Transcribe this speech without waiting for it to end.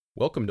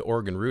Welcome to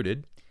Oregon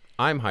Rooted.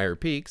 I'm Higher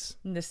Peaks.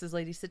 And this is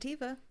Lady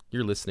Sativa,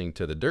 You're listening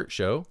to The Dirt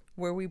Show.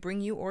 where we bring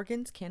you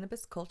Oregon's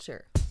cannabis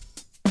culture.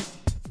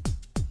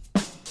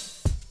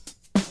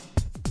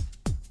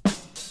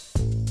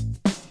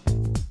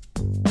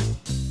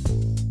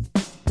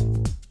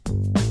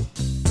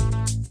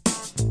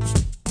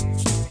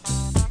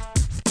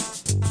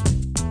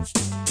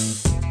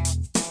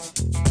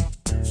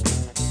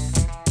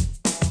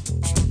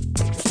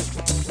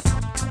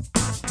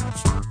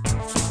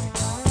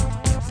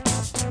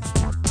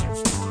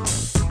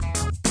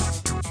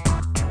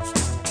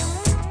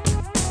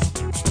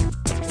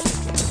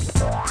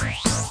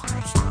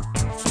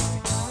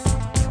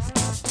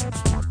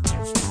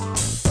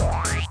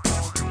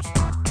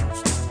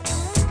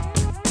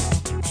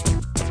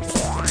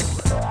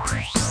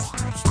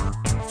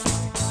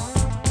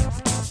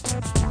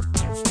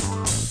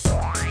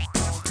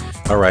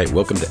 All right,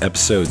 welcome to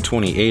episode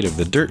 28 of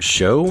The Dirt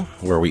Show,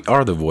 where we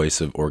are the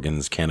voice of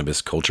Oregon's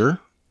cannabis culture.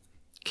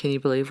 Can you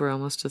believe we're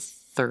almost to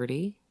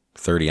 30?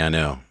 30, I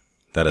know.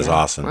 That is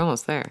awesome. We're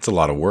almost there. It's a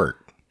lot of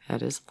work.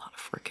 That is a lot of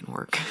freaking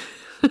work.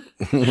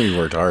 We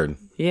worked hard.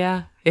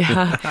 Yeah.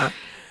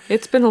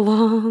 It's been a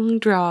long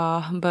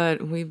draw,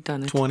 but we've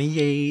done it.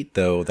 28,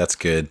 though. That's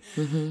good.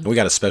 Mm-hmm. We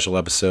got a special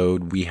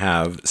episode. We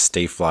have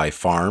Stayfly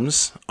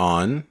Farms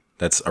on.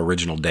 That's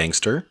Original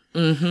Dangster.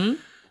 Mm-hmm.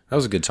 That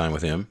was a good time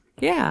with him.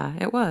 Yeah,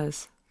 it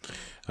was.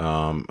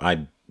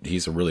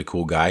 He's a really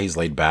cool guy. He's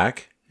laid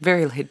back.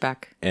 Very laid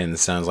back. And it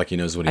sounds like he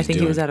knows what he's doing. I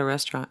think he was at a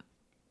restaurant.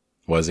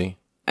 Was he?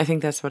 I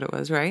think that's what it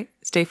was, right?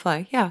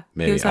 Stayfly. Yeah.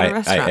 Maybe. He was at a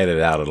restaurant. I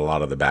edited out a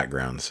lot of the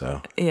background,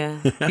 so. Yeah.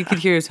 You could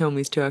hear his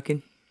homies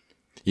talking.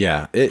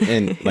 Yeah.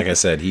 And like I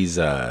said, he's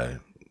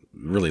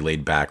really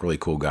laid back, really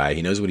cool guy.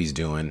 He knows what he's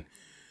doing.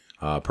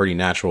 Pretty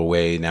natural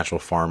way, natural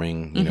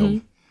farming,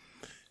 you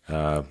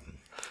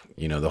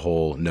know, the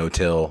whole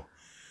no-till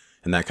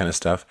and that kind of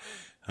stuff.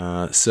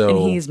 And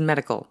he's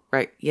medical,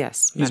 right?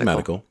 Yes. He's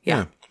medical.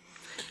 Yeah.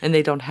 And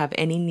they don't have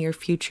any near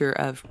future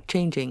of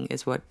changing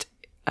is what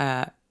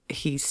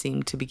he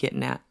seemed to be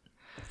getting at.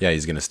 Yeah,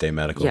 he's going to stay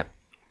medical. Yep.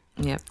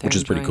 Which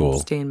is pretty cool.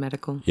 Staying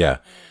medical. Yeah.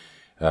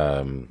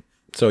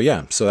 So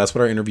that's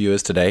what our interview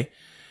is today.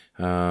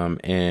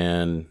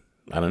 And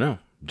I don't know,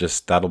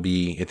 just that'll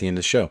be at the end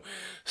of the show.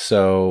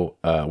 So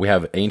we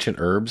have Ancient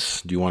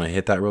Herbs. Do you want to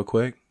hit that real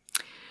quick?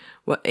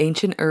 Well,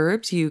 Ancient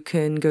Herbs, you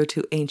can go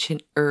to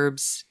Ancient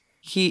Herbs.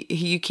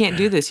 You can't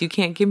do this. You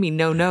can't give me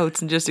no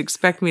notes and just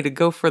expect me to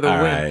go for the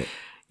win. Right.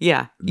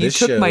 Yeah, you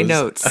took my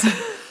notes.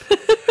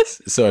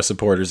 So our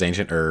supporters,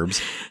 Ancient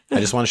Herbs. I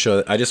just want to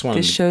show that.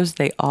 This shows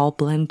they all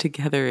blend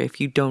together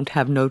if you don't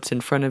have notes in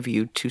front of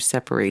you to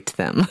separate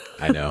them.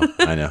 I know.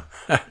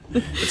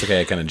 It's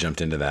okay. I kind of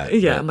jumped into that.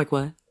 Yeah, I'm like,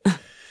 what?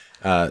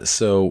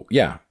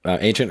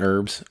 Ancient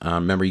Herbs.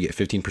 Remember, you get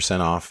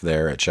 15% off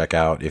there at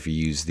checkout if you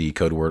use the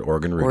code word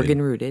Oregon Rooted.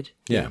 Oregon Rooted.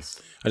 Yeah.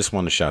 Yes. I just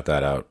wanted to shout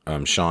that out.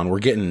 Sean, we're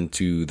getting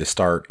to the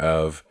start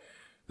of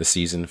the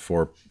season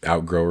for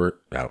outdoor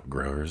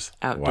growers.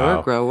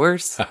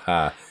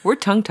 We're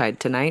tongue-tied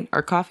tonight.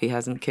 Our coffee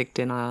hasn't kicked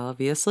in,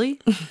 obviously.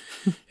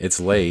 It's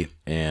late,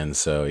 and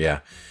so, yeah.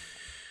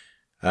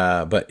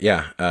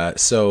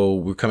 So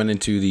we're coming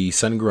into the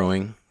sun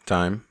growing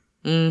time.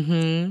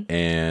 Mm-hmm.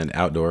 And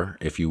outdoor,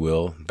 if you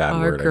will. Bad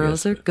word, I guess. Our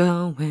girls are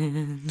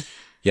going.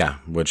 Yeah,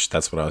 which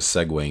that's what I was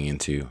segueing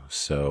into.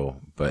 So,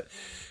 but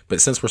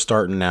since we're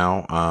starting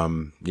now,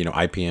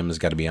 IPM has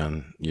got to be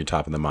on your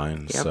top of the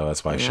mind. Yep. So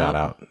that's why shout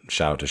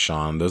out to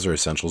Sean. Those are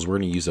essentials. We're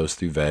going to use those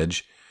through veg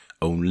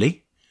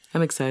only.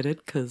 I'm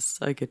excited because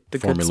I get the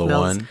Formula good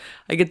smells. 1.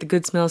 I get the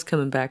good smells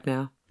coming back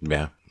now.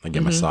 Yeah, I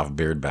get my soft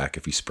beard back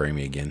if you spray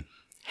me again.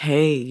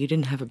 Hey, you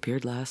didn't have a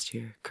beard last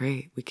year.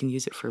 Great. We can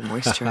use it for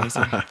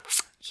moisturizer.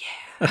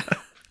 Yeah.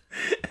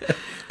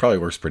 Probably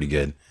works pretty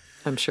good.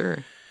 I'm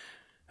sure.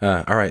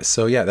 All right.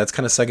 So, yeah, that's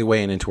kind of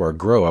segueing into our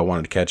grow. I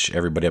wanted to catch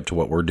everybody up to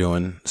what we're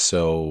doing.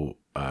 So,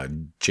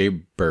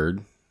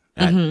 Jaybird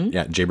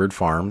at Jaybird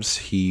Farms,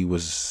 he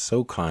was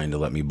so kind to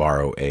let me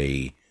borrow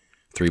a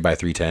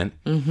 3x3 tent.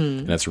 Mm-hmm.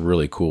 And that's a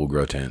really cool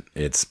grow tent.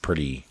 It's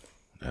pretty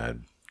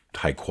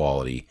high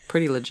quality.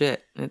 Pretty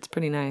legit. It's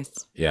pretty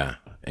nice. Yeah.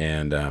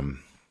 And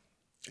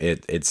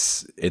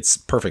it's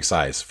perfect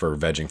size for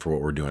vegging for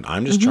what we're doing.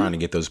 I'm just trying to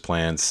get those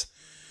plants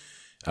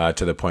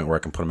to the point where I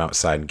can put them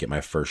outside and get my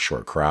first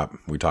short crop.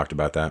 We talked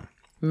about that.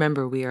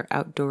 Remember, we are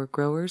outdoor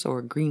growers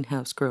or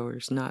greenhouse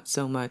growers, not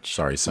so much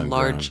sun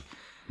large.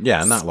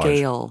 Yeah, not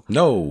scale. Large.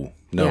 No.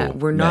 Yeah,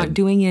 we're not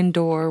doing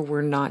indoor.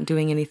 We're not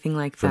doing anything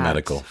like for that. For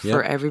medical. Yep.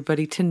 For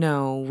everybody to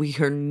know, we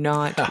are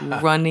not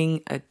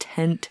running a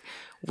tent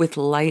with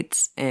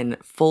lights and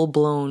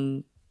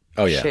full-blown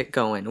shit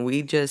going.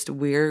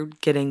 We're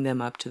getting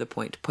them up to the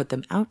point to put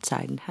them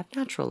outside and have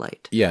natural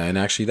light. Yeah, and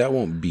actually that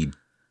won't be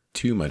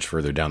too much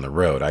further down the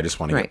road. I just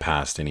want to get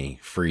past any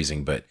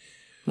freezing, but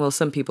well,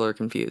 some people are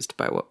confused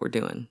by what we're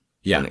doing.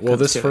 Yeah, well,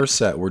 this first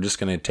set, we're just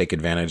going to take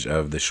advantage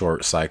of the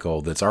short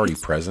cycle that's already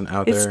present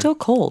out there. It's still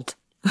cold.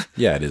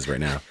 Yeah, it is right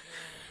now.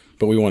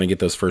 But we want to get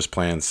those first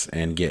plants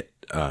and get,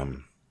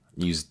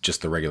 use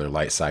just the regular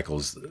light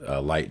cycles,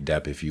 light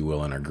dep, if you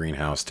will, in our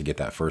greenhouse to get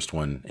that first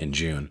one in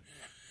June,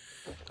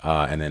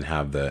 and then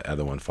have the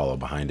other one follow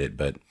behind it.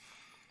 But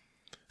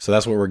so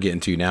that's what we're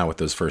getting to now with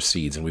those first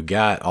seeds, and we've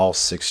got all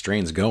 6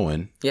 strains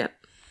going. Yep.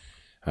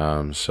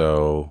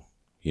 So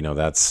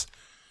that's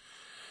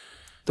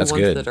the ones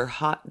good. that are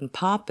hot and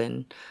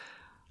popping.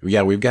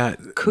 Yeah, we've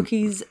got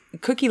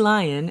Cookie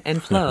Lion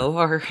and Flo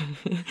are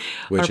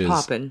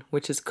popping,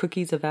 which is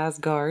Cookies of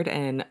Asgard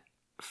and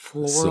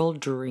Floral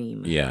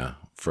Dream. Yeah,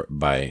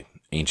 by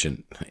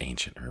Ancient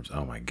Herbs.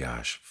 Oh my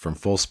gosh, from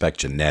Full Spec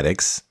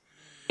Genetics,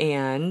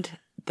 and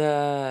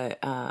the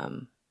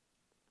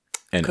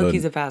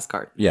Cookies of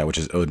Asgard. Yeah, which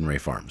is Odin Ray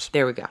Farms.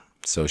 There we go.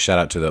 So shout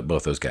out to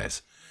both those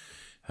guys.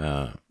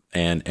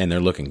 And they're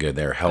looking good.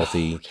 They're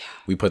healthy. Oh, yeah.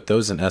 We put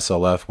those in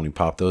SLF when we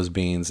popped those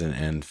beans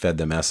and fed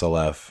them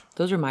SLF.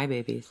 Those are my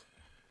babies.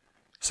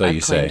 So you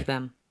say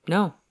them?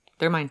 No,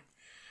 they're mine.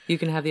 You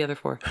can have the other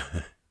 4.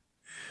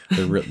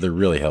 They're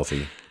really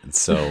healthy. And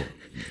so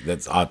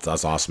that's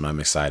awesome. I'm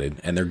excited,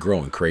 and they're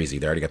growing crazy.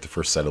 They already got the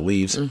first set of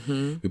leaves.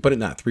 Mm-hmm. We put it in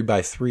that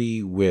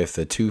 3x3 with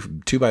a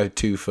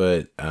 2x2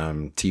 foot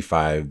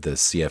T5, the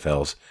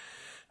CFLs.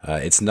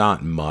 It's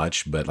not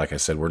much, but like I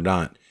said, we're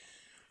not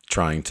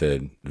trying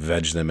to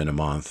veg them in a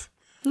month.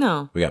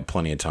 No. We got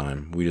plenty of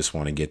time. We just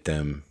want to get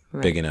them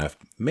big enough,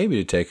 maybe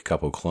to take a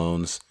couple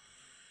clones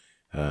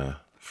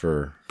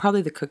for...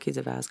 Probably the Cookies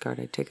of Asgard.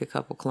 I'd take a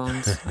couple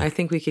clones. I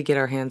think we could get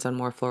our hands on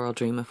more Floral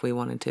Dream if we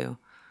wanted to.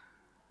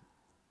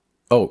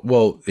 Oh,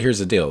 well, here's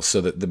the deal.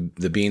 So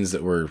the beans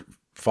that we're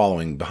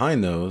following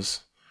behind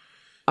those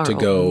to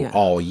go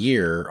all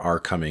year are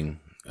coming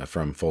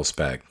from Full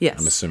Spec.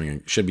 Yes. I'm assuming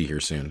it should be here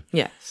soon.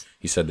 Yes.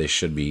 He said they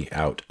should be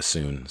out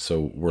soon,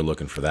 so we're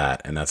looking for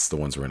that, and that's the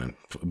ones we're in.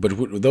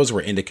 But those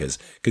were indicas,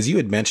 because you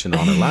had mentioned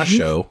on our last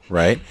show,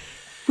 right?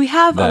 We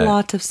have a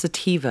lot of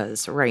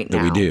sativas right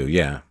now. We do,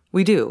 yeah.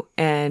 We do,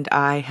 and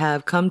I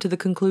have come to the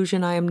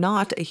conclusion I am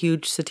not a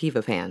huge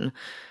sativa fan,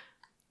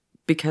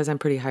 because I'm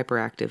pretty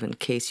hyperactive, in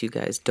case you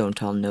guys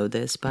don't all know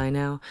this by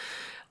now.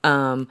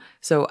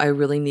 So I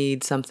really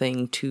need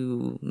something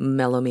to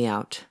mellow me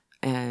out,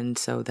 and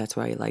so that's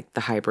why I like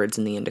the hybrids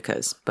and the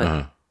indicas,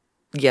 but...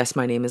 Yes,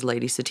 my name is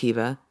Lady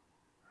Sativa,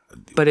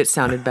 but it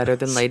sounded better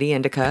than Lady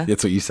Indica.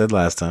 That's what you said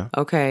last time.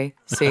 Okay,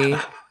 see?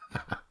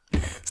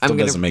 Still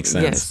doesn't make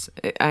sense.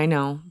 Yes, I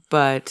know,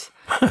 but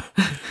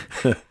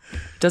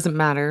doesn't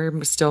matter.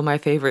 Still my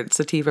favorite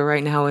sativa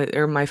right now,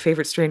 or my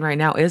favorite strain right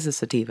now is a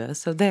sativa,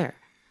 so there.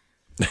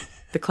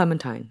 The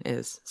Clementine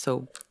is,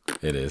 so...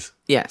 It is?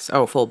 Yes,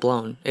 full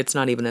blown. It's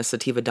not even a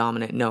sativa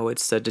dominant. No,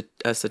 it's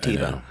a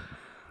sativa.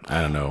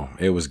 I don't know.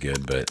 It was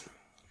good, but...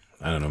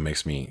 I don't know,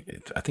 makes me...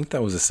 I think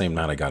that was the same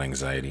night I got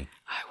anxiety.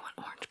 I want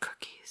orange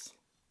cookies.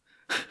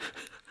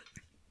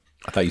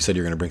 I thought you said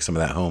you were going to bring some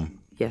of that home.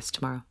 Yes,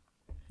 tomorrow.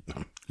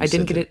 I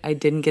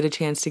didn't get a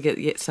chance to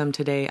get some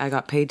today. I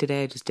got paid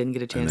today. I just didn't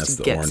get a chance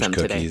to get some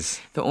cookies.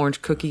 Today. The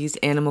orange cookies,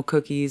 animal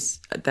cookies.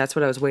 That's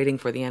what I was waiting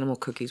for. The animal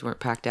cookies weren't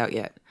packed out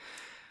yet.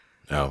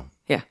 Oh.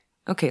 Yeah.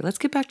 Okay, let's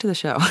get back to the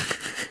show.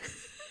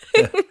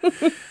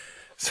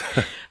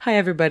 Hi,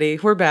 everybody.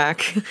 We're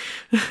back.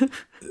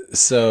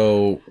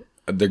 So...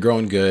 They're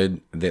growing good.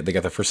 They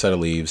got the first set of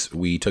leaves.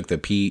 We took the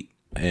peat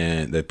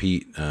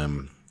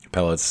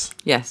pellets.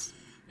 Yes.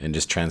 And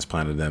just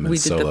transplanted them in We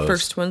solos. did the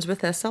first ones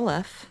with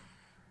SLF,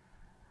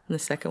 and the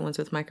second ones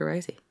with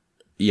mycorrhizae.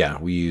 Yeah,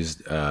 we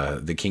used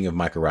the King of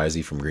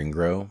Mycorrhizae from Green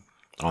Grow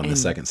on the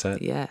second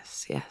set.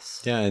 Yes.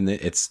 Yeah, and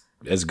it's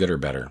as good or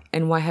better.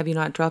 And why have you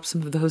not dropped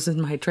some of those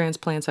in my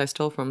transplants I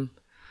stole from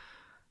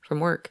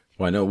work?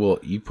 Well, I know. Well,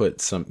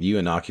 you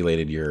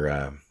inoculated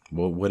your,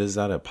 what is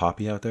that, a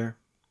poppy out there?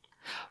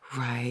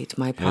 Right.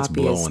 My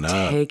poppy is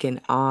taken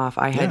off.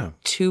 I had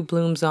 2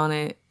 blooms on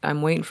it.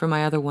 I'm waiting for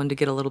my other one to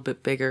get a little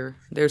bit bigger.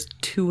 There's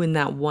 2 in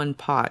that one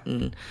pot,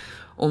 and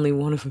only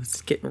one of them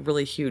is getting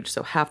really huge.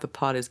 So half the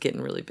pot is getting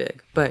really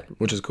big.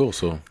 Which is cool.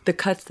 So the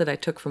cuts that I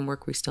took from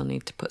work, we still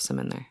need to put some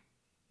in there.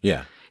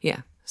 Yeah. Yeah.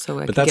 So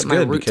I can get my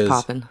roots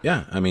popping.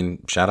 Yeah. I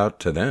mean, shout out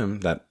to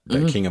them, that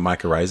King of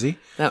Mycorrhizae.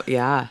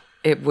 Yeah.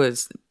 It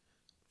was...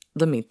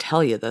 Let me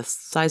tell you, the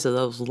size of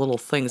those little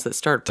things that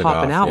started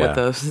popping out with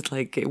those,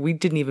 like, we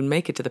didn't even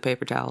make it to the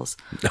paper towels.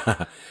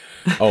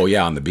 Oh,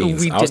 yeah, on the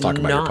beans. I was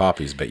talking about your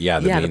poppies, but yeah,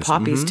 the beans. Yeah, the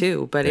poppies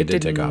too, but it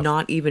did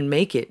not even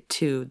make it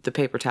to the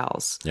paper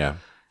towels. Yeah.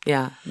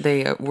 Yeah,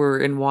 they were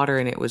in water,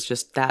 and it was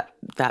just that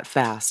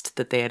fast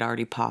that they had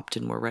already popped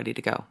and were ready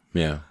to go.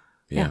 Yeah.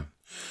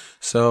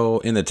 So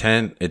in the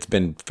tent, it's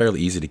been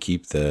fairly easy to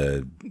keep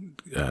the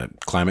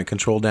climate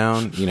control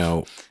down. You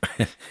know,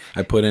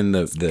 I put in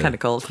the kind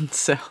of cold,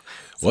 so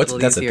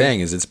that's the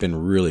thing is it's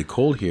been really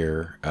cold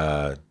here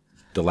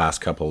the last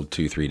couple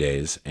 2-3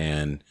 days,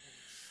 and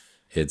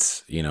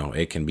it's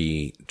it can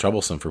be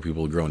troublesome for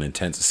people growing in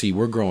tents. See,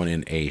 we're growing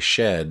in a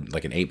shed,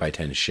 like an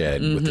 8x10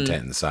 shed with the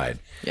tent inside.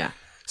 Yeah,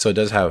 so it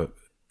does have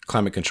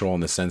climate control in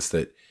the sense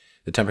that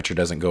the temperature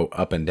doesn't go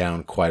up and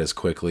down quite as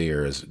quickly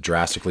or as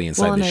drastically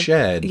inside the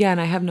shed. Yeah,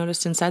 and I have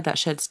noticed inside that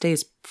shed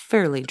stays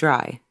fairly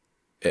dry.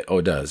 It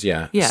does,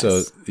 yeah. Yes.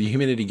 So the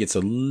humidity gets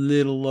a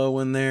little low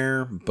in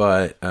there,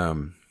 but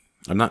I'm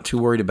not too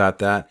worried about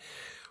that.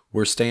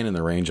 We're staying in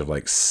the range of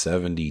like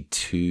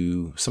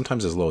 72,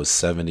 sometimes as low as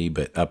 70,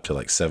 but up to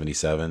like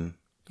 77.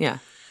 Yeah.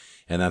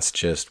 And that's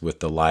just with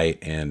the light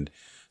and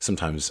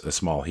sometimes a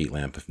small heat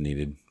lamp if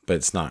needed, but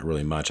it's not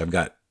really much. I've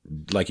got,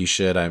 like you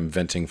should, I'm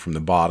venting from the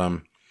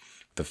bottom,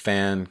 the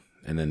fan,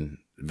 and then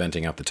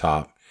venting out the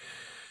top.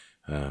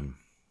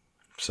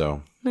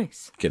 So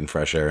nice. Getting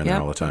fresh air in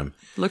there all the time.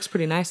 Looks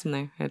pretty nice in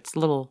there. It's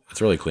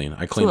really clean.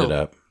 I cleaned it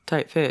up.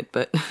 Tight fit,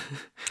 but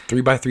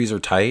 3x3s are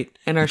tight.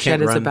 And our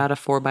shed is about a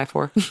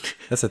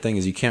 4x4. That's the thing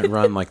is you can't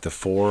run like the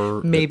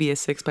 4. Maybe a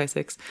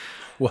 6x6.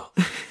 Well,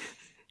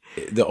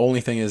 the only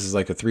thing is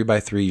like a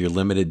 3x3, you're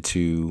limited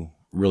to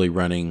really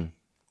running,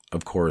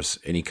 of course,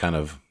 any kind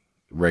of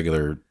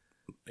regular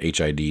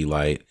HID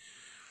light.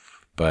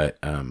 But,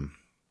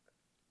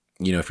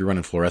 if you're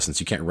running fluorescence,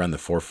 you can't run the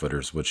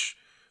 4-footers, which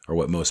are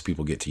what most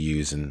people get to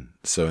use. And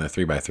so in a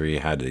 3x3,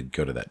 I had to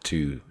go to that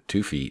 2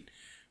 feet,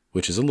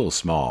 which is a little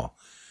small.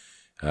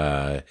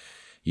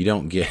 You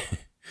don't get,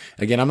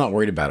 again, I'm not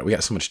worried about it. We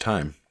got so much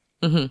time,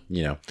 Right.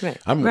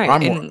 I'm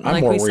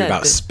more worried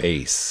about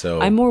space.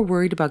 So I'm more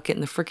worried about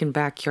getting the freaking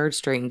backyard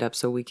straightened up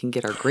so we can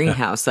get our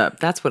greenhouse up.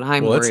 That's what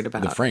I'm worried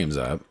about. The frame's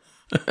up.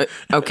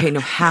 Okay. No,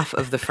 half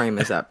of the frame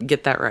is up.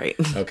 Get that right.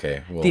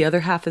 Okay. Well. The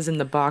other half is in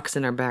the box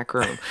in our back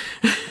room.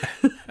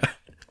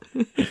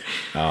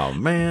 Oh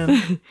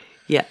man.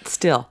 Yeah,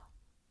 still.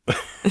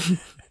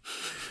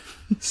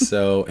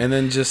 So, and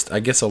then just, I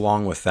guess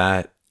along with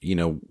that,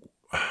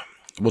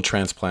 we'll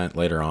transplant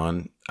later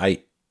on.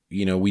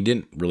 We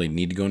didn't really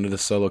need to go into the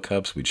solo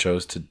cups. We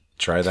chose to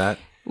try that.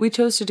 We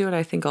chose to do it,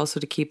 I think, also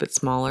to keep it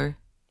smaller.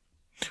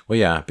 Well,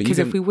 yeah, because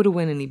if we would have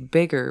went any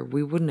bigger,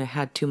 we wouldn't have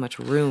had too much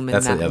room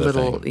in that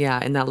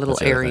little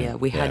area.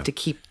 We had to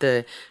keep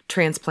the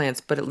transplants,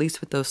 but at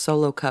least with those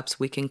solo cups,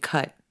 we can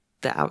cut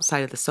the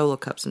outside of the solo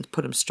cups and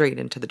put them straight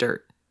into the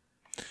dirt.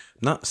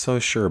 Not so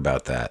sure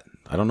about that.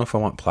 I don't know if I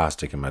want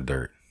plastic in my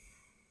dirt.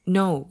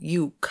 No,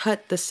 you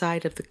cut the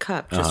side of the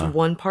cup, just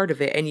one part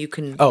of it, and you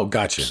can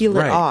gotcha. Peel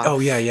it off. Oh,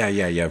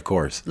 yeah, of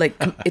course. Like,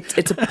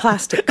 it's a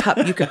plastic cup.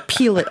 You can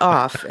peel it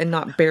off and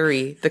not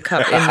bury the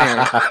cup in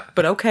there.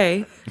 But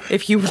okay,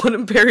 if you want to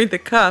bury the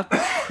cup.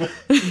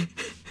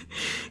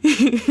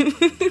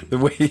 The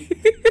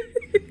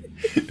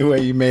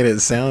way you made it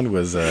sound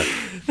was...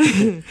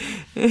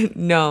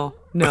 No,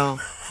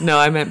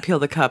 I meant peel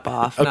the cup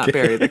off, not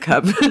bury the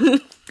cup.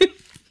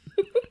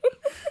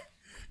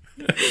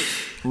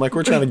 I'm like,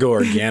 we're trying to go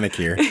organic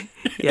here.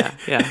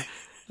 Yeah.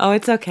 Oh,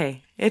 it's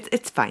okay.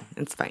 It's fine.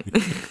 It's fine.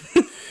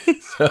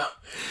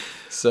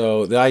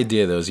 So the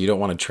idea though is you don't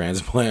want to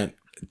transplant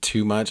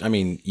too much. I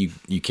mean,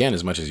 you can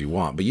as much as you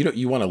want, but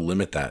you want to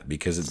limit that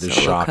because there's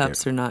shock. Solo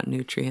cups are not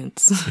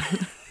nutrients.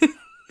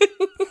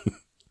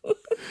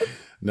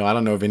 No, I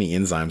don't know if any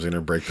enzymes are going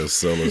to break those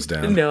solos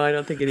down. No, I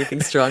don't think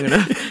anything's strong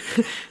enough.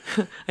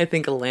 I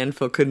think a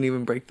landfill couldn't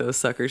even break those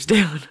suckers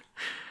down.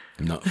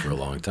 Not for a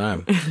long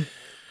time.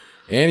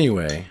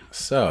 Anyway,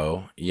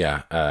 so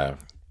yeah.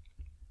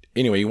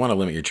 Anyway, you want to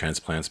limit your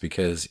transplants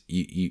because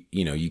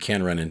you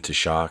can run into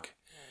shock.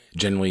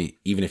 Generally,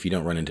 even if you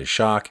don't run into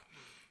shock,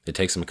 it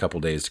takes them a couple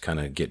days to kind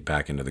of get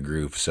back into the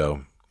groove.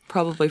 So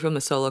probably from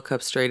the solo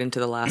cup straight into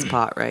the last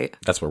pot, right?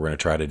 That's what we're going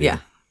to try to do. Yeah.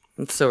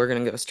 So we're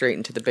going to go straight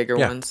into the bigger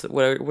ones.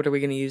 What are we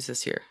going to use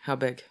this year? How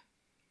big?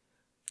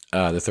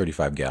 The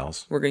 35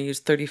 gals. We're going to use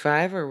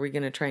 35, or are we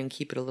going to try and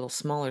keep it a little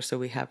smaller so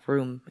we have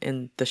room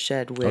in the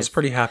shed with... I was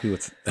pretty happy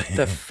with...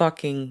 the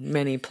fucking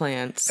many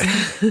plants.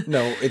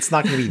 No, it's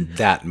not going to be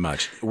that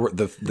much.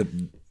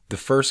 The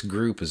first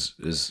group is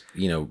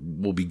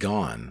will be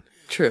gone.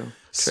 True.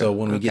 So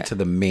when we get to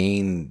the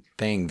main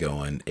thing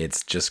going,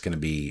 it's just going to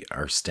be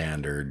our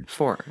standard...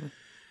 4.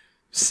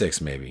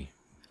 6 maybe.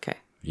 Okay.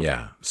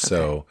 Yeah.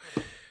 So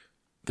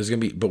there's going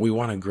to be... But we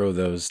want to grow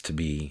those to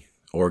be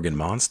organ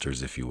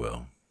monsters, if you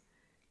will.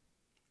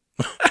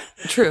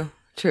 True.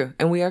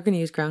 And we are going to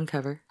use ground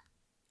cover.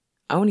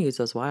 I want to use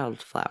those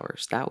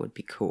wildflowers. That would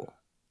be cool.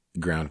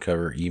 Ground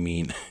cover? You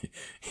mean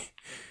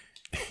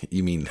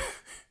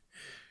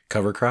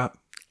cover crop?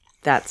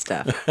 That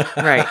stuff.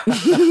 Right.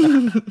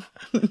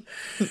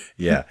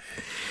 Yeah.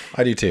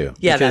 I do too.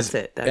 Yeah, that's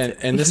it.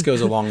 And this goes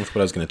along with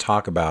what I was going to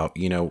talk about.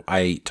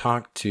 I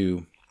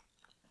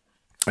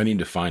need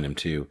to find him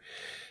too.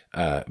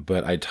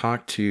 But I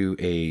talked to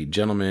a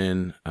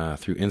gentleman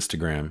through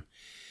Instagram,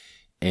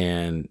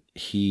 and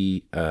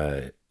he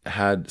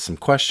had some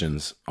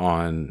questions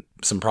on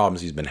some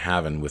problems he's been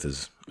having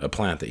with a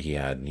plant that he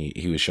had. And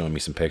he was showing me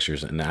some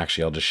pictures, and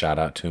actually I'll just shout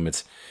out to him.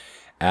 It's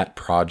at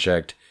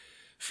Project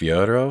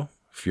Fioro.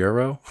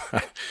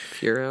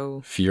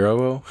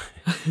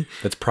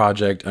 That's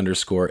Project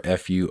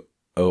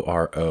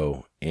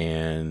 _FUORO.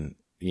 And,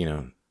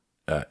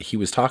 he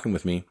was talking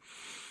with me,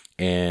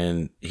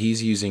 and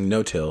he's using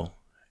no-till,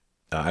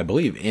 I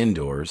believe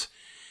indoors,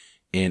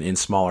 in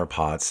smaller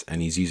pots,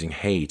 and he's using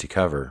hay to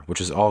cover, which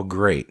is all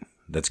great.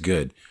 That's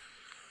good.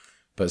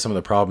 But some of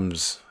the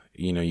problems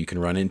you can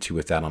run into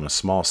with that on a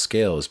small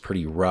scale is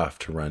pretty rough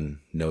to run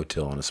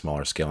no-till on a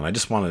smaller scale. And I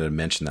just wanted to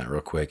mention that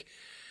real quick.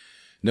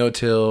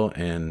 No-till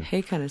and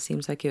hay kind of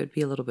seems like it would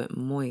be a little bit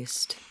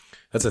moist.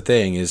 That's the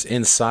thing, is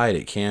inside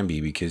it can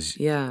be, because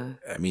I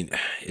mean,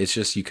 it's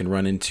just you can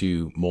run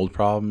into mold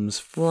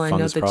problems. Well, I know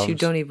that problems. You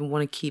don't even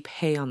want to keep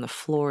hay on the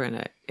floor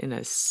in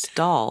a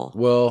stall.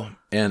 Well,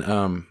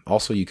 and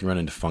also you can run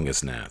into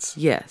fungus gnats.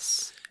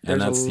 Yes,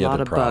 there's a lot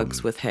of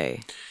bugs with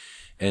hay.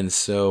 And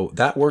so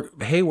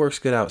hay works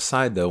good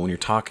outside, though, when you're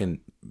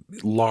talking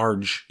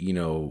large,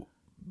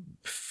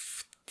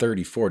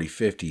 30, 40,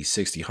 50,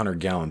 60,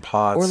 100-gallon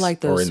pots, or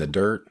like those, or in the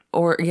dirt.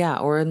 Or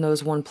in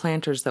those one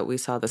planters that we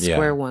saw, the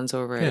square ones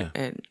over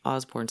at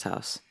Osborne's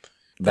house.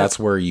 That's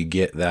where you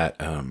get that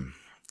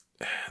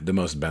the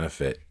most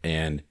benefit,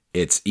 and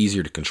it's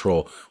easier to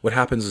control. What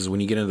happens is when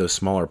you get into those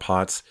smaller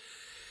pots,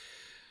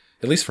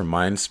 at least from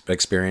my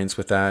experience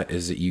with that,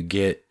 is that you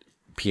get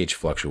pH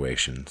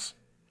fluctuations.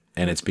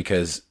 And it's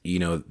because,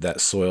 that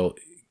soil,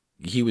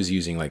 he was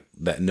using like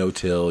that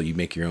no-till, you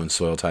make your own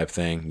soil type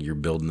thing, you're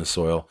building the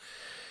soil.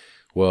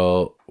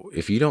 Well,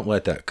 if you don't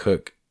let that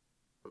cook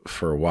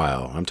for a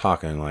while, I'm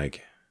talking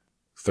like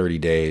 30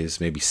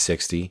 days, maybe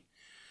 60,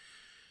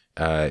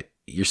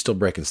 you're still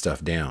breaking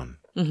stuff down.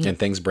 Mm-hmm. And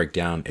things break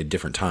down at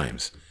different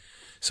times.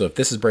 So if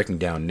this is breaking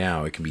down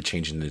now, it can be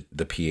changing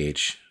the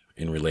pH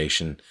in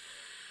relation.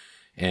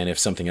 And if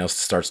something else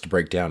starts to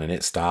break down and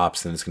it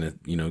stops, then it's going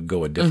to,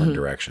 go a different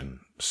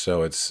direction.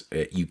 So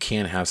you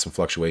can have some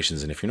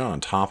fluctuations. And if you're not on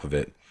top of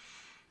it,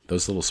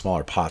 those little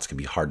smaller pots can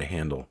be hard to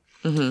handle.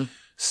 Mm-hmm.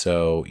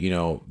 So,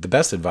 the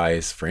best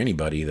advice for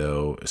anybody,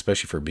 though,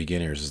 especially for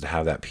beginners, is to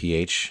have that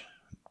pH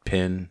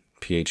pin,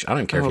 pH. I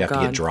don't care if you have to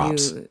get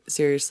drops.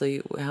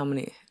 Seriously, how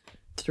many?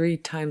 3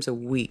 times a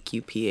week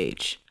you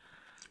pH.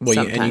 Well,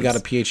 and you got to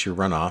pH your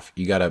runoff.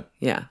 You got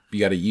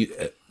to use,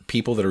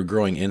 people that are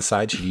growing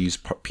inside should use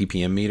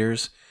ppm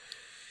meters.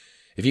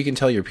 If you can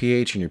tell your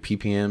pH and your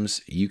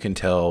ppms, you can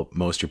tell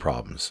most of your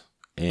problems.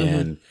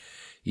 And,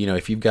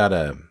 if you've got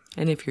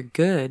and if you're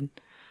good,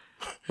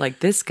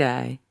 like this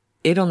guy,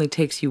 it only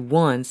takes you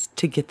once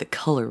to get the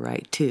color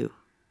right, too.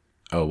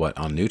 Oh, what?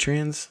 On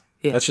nutrients?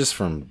 Yeah. That's just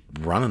from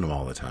running them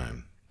all the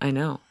time. I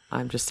know.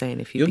 I'm just saying,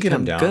 if you'll get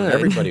them down, good.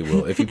 Everybody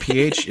will. If you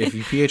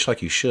pH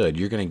like you should,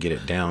 you're going to get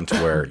it down to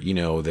where,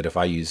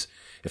 that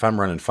if I'm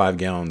running 5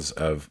 gallons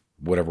of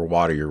whatever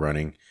water you're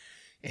running,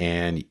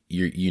 and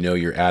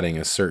you're adding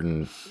a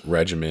certain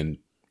regimen,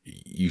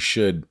 you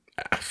should,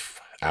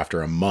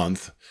 after a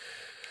month,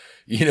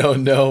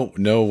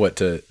 know what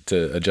to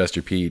adjust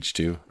your pH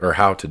to, or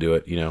how to do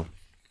it.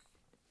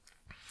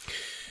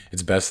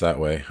 It's best that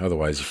way.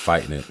 Otherwise, you're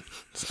fighting it.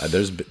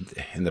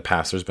 In the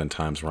past, there's been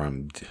times where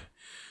I'm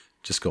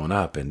just going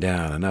up and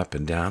down and up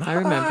and down. I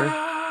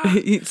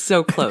remember.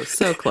 So close,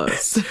 so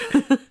close.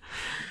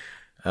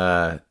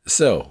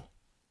 So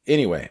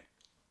anyway,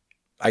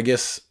 I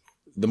guess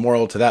the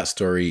moral to that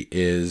story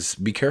is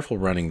be careful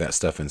running that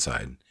stuff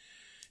inside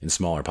in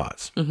smaller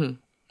pots. Mm-hmm.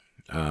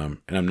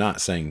 And I'm not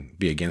saying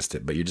be against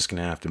it, but you're just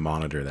going to have to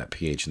monitor that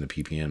pH and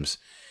the ppms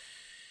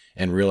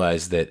and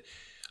realize that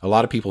a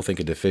lot of people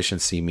think a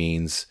deficiency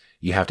means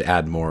you have to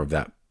add more of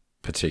that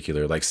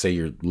particular, like say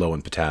you're low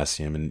in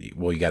potassium and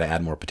you got to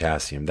add more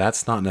potassium.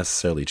 That's not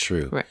necessarily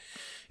true. Right.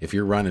 If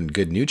you're running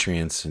good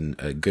nutrients and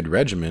a good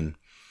regimen,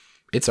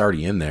 it's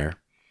already in there.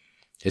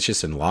 It's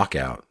just in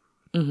lockout.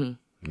 Mm-hmm.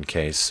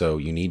 Okay. So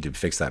you need to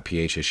fix that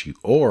pH issue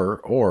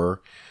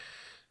or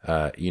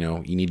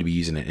you need to be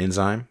using an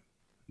enzyme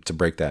to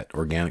break that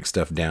organic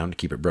stuff down, to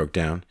keep it broke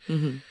down.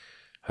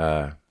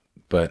 Mm-hmm.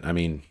 But I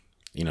mean,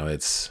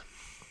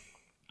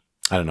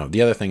 I don't know.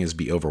 The other thing is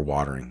be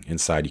overwatering.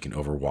 Inside, you can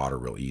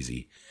overwater real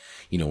easy.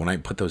 When I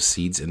put those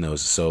seeds in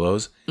those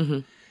solos, mm-hmm.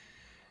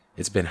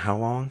 It's been how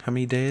long? How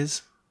many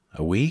days?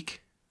 A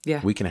week?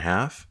 Yeah. A week and a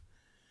half?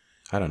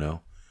 I don't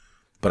know.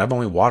 But I've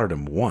only watered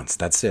them once.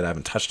 That's it. I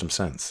haven't touched them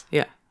since.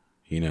 Yeah.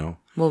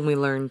 Well, we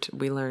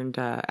learned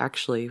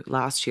actually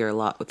last year a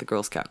lot with the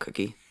Girl Scout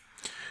cookie.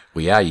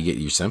 Well, yeah, you get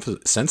your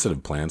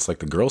sensitive plants like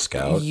the Girl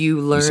Scout.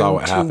 You learn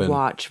to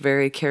watch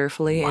very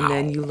carefully, wow. And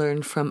then you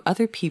learn from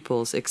other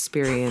people's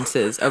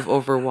experiences of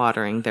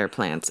overwatering their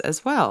plants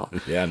as well.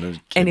 Yeah, no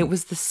kidding. And it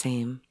was the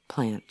same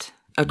plant,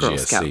 a Girl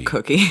Scout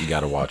cookie. You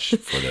got to watch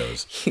for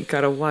those. You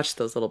got to watch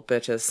those little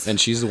bitches. And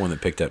she's the one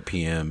that picked up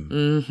PM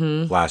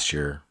mm-hmm. last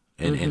year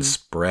and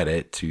spread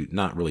it to,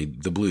 not really,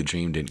 the Blue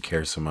Dream didn't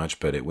care so much,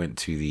 but it went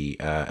to the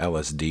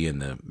LSD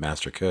and the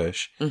Master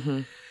Kush,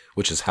 mm-hmm.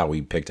 which is how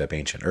we picked up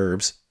ancient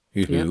herbs.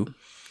 Yep.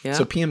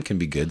 So PM can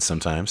be good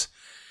sometimes.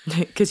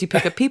 Because you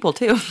pick up people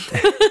too.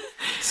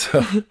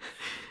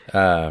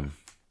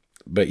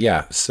 But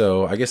yeah,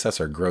 so I guess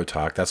that's our grow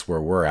talk. That's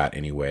where we're at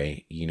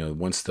anyway.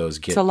 Once those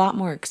get... It's a lot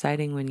more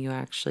exciting when you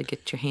actually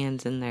get your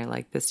hands in there.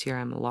 Like this year,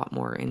 I'm a lot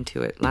more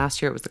into it.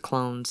 Last year, it was the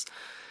clones.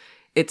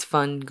 It's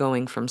fun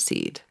going from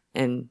seed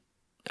and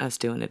us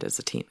doing it as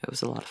a team. It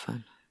was a lot of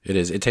fun. It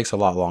is. It takes a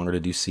lot longer to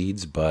do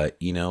seeds, but,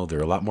 they're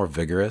a lot more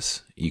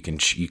vigorous. You can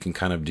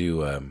kind of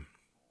do...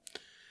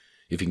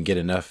 if you can get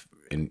enough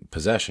in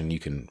possession, you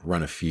can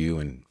run a few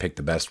and pick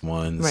the best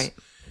ones. Right.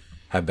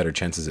 Have better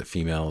chances at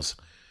females,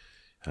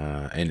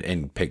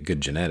 and pick good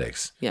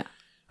genetics. Yeah.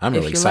 I'm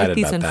really excited about that. If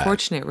you're like these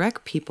unfortunate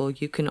rec people,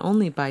 you can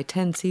only buy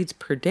 10 seeds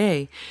per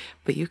day,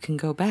 but you can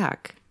go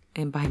back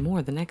and buy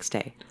more the next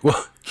day.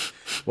 Well,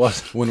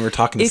 when we're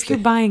talking... if you're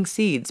buying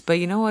seeds, but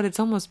you know what? It's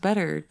almost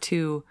better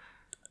to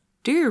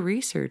do your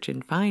research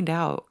and find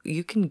out.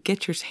 You can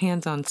get your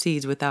hands on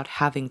seeds without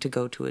having to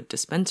go to a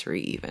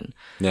dispensary even.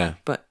 Yeah.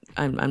 But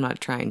I'm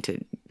not trying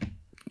to...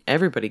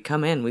 Everybody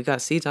come in. We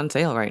got seeds on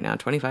sale right now,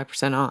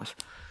 25% off.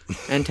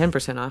 And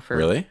 10% off for...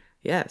 Really?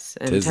 Yes.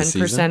 And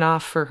 10%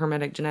 off for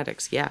Hermetic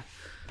Genetics. Yeah.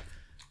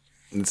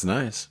 It's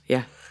nice.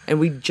 Yeah. And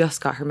we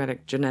just got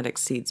Hermetic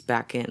Genetics seeds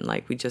back in.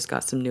 Like, we just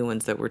got some new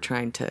ones that we're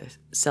trying to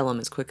sell them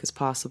as quick as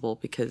possible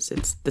because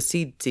it's the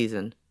seed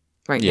season.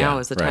 Right now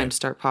is the time to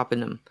start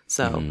popping them.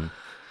 So,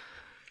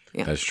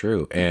 yeah. That's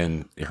true.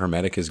 And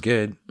Hermetic is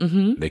good.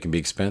 Mm-hmm. They can be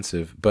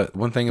expensive. But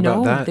one thing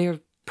about that... they're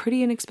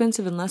pretty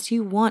inexpensive unless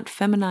you want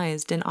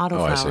feminized and autoflower.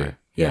 Oh, I see.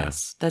 Yeah.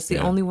 Yes. That's the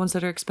only ones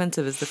that are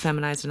expensive is the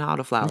feminized and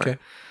autoflower. Okay.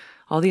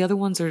 All the other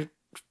ones are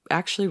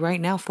actually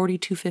right now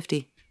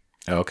 $42.50.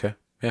 Oh, okay.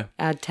 Yeah.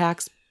 Add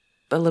tax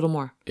a little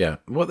more. Yeah.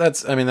 Well,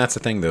 that's the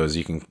thing though, is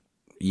you can,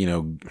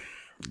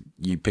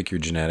 you pick your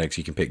genetics,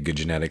 you can pick good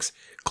genetics.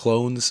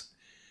 Clones,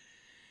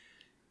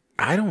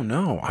 I don't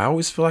know. I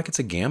always feel like it's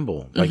a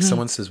gamble. Like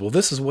someone says, well,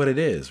 this is what it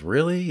is.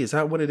 Really? Is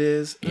that what it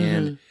is?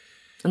 And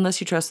unless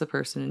you trust the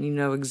person and you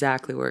know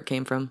exactly where it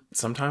came from.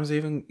 Sometimes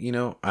even,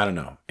 I don't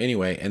know.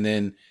 Anyway, and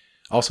then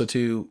also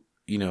too,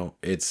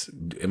 it's,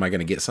 am I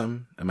going to get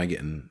some? Am I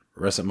getting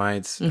russet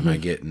mites? Am I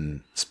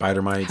getting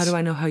spider mites? How do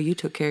I know how you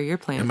took care of your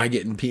plant? Am I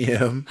getting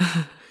PM?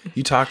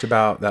 You talked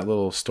about that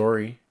little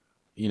story,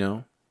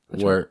 with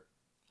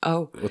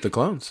the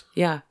clones.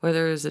 Yeah, where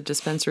there was a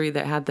dispensary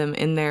that had them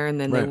in there,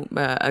 and then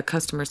a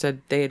customer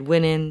said they had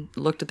went in,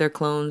 looked at their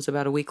clones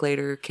about a week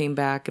later, came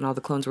back, and all the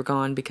clones were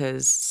gone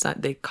because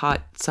they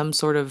caught some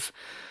sort of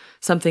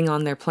something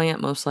on their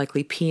plant, most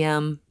likely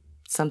PM,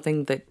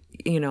 something that,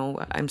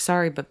 I'm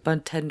sorry, but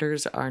bud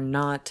tenders are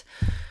not...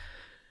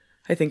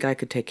 I think I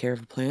could take care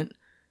of a plant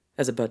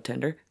as a bud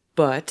tender,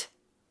 but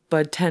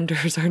bud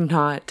tenders are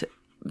not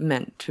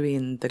meant to be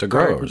in the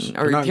garden.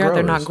 Growers.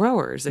 They're not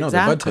growers. No,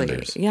 exactly. They're bud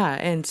tenders. Yeah,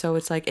 and so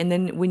it's like, and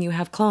then when you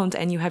have clones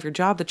and you have your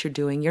job that you're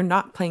doing, you're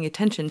not paying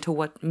attention to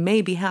what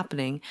may be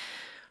happening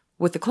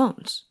with the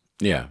clones.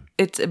 Yeah.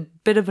 It's a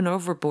bit of an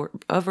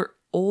overburden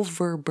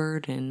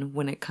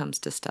when it comes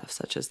to stuff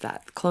such as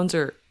that. Clones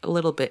are a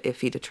little bit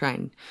iffy to try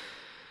and...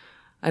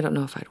 I don't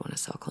know if I'd want to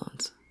sell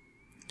clones.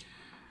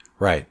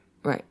 Right.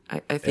 Right. I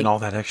think... And all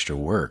that extra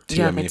work, too.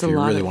 Yeah, I mean, if you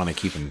really want to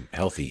keep them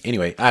healthy.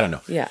 Anyway, I don't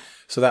know. Yeah.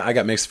 So that I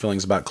got mixed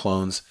feelings about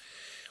clones.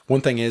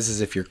 One thing is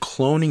if you're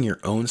cloning your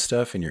own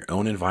stuff in your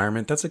own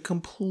environment, that's a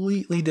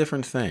completely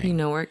different thing. You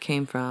know where it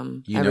came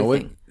from. You know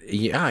what?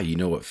 Yeah, you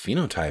know what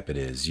phenotype it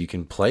is. You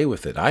can play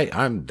with it.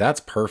 That's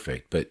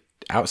perfect. But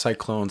outside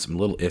clones, I'm a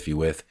little iffy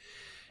with.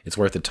 It's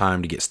worth the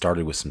time to get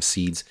started with some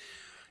seeds.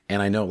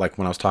 And I know, like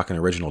when I was talking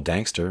to Original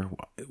Dankster,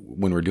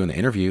 when we were doing the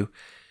interview,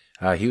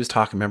 he was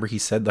talking. Remember, he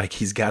said like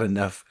he's got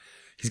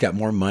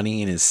more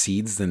money in his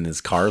seeds than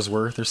his car's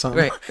worth or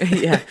something. Right.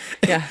 Yeah.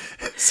 Yeah.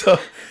 So,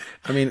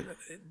 I mean,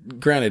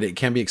 granted, it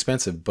can be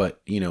expensive, but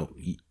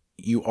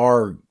you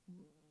are,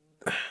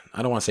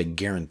 I don't want to say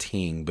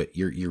guaranteeing, but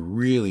you're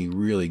really,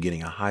 really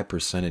getting a high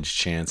percentage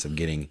chance of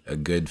getting a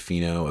good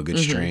pheno, a good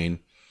strain,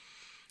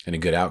 and a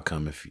good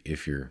outcome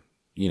if you're,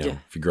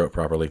 if you grow it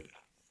properly.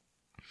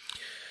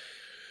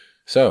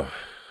 So,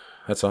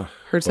 that's all.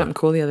 Heard something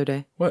cool the other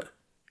day. What?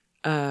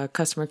 A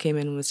customer came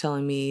in and was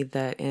telling me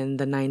that in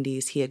the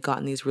 90s he had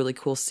gotten these really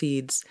cool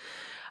seeds.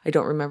 I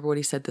don't remember what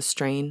he said the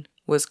strain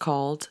was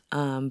called,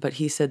 but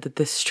he said that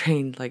this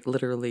strain like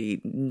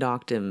literally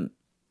knocked him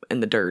in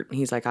the dirt.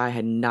 He's like, I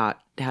had not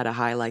had a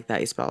high like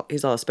that.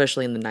 He's all,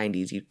 especially in the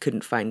 90s, you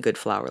couldn't find good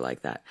flour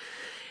like that.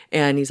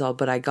 And he's all,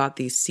 but I got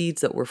these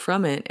seeds that were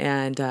from it,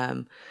 and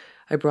I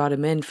brought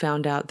him in,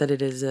 found out that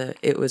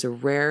it was a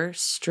rare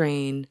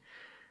strain,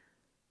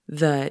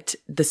 that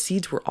the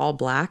seeds were all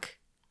black,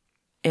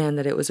 and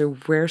that it was a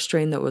rare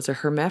strain that was a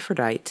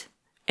hermaphrodite.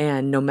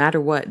 And no matter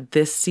what,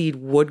 this seed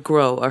would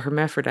grow a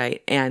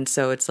hermaphrodite. And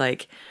so it's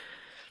like,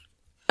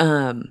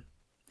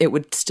 it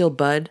would still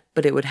bud,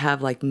 but it would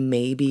have like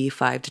maybe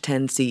 5 to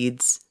 10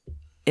 seeds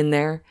in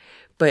there.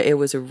 But it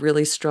was a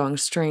really strong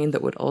strain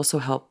that would also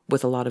help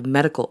with a lot of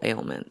medical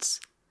ailments.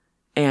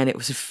 And it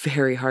was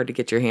very hard to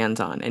get your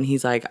hands on. And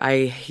he's like,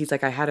 I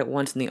had it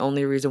once, and the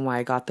only reason why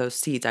I got those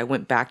seeds, I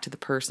went back to the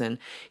person.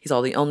 He's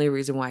all, the only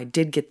reason why I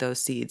did get those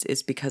seeds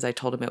is because I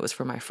told him it was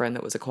for my friend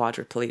that was a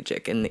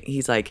quadriplegic. And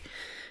he's like,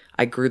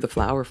 I grew the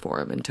flower for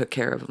him and took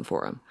care of him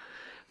for him.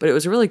 But it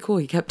was really cool.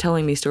 He kept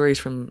telling me stories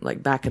from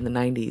like back in the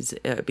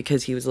 90s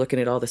because he was looking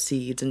at all the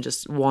seeds and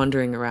just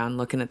wandering around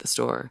looking at the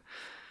store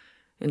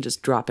and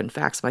just dropping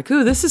facts. I'm like,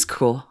 ooh, this is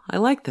cool. I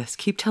like this.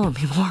 Keep telling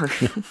me more.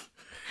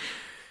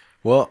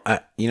 Well,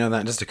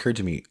 that just occurred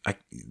to me.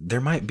 There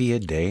might be a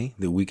day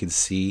that we could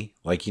see,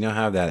 like,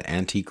 how that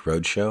Antique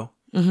Roadshow?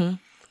 Mm-hmm.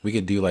 We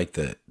could do like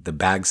the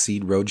bag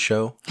seed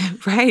roadshow.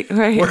 Right.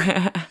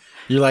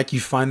 You're like, you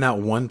find that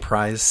one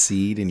prize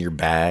seed in your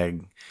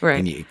bag. Right.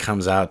 And it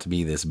comes out to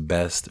be this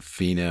best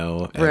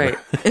pheno ever.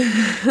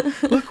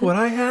 Right. Look what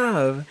I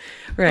have.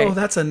 Right. Oh,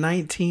 that's a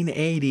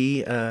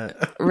 1980.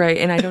 Right.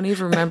 And I don't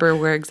even remember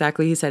where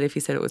exactly he said, if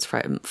he said it was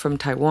from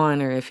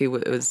Taiwan or if it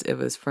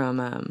was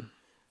from,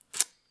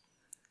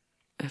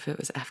 if it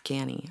was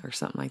Afghani or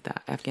something like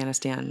that,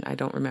 Afghanistan. I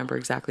don't remember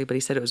exactly, but he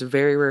said it was a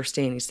very rare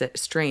strain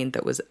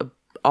that was a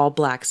all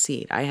black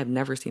seed. I have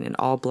never seen an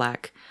all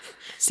black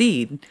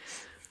seed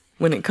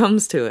when it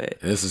comes to it.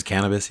 This is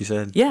cannabis, he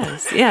said?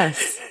 Yes.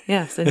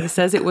 And he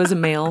says it was a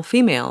male,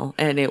 female,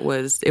 and it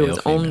was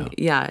only,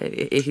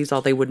 he's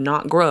all, they would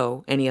not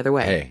grow any other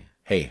way.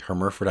 Hey,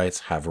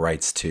 hermaphrodites have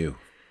rights too.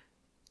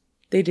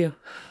 They do.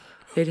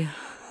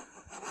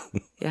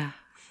 Yeah.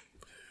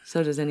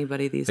 So does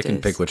anybody these days. They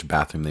can pick which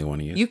bathroom they want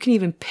to use. You can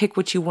even pick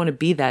what you want to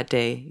be that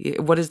day.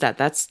 What is that?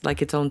 That's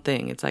like its own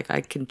thing. It's like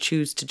I can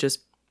choose to just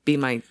be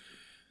my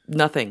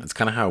nothing. That's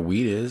kind of how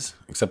weed is,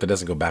 except it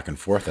doesn't go back and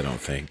forth, I don't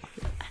think.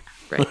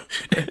 Right.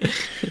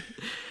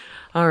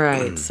 All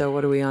right. So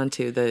what are we on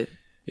to?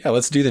 Yeah,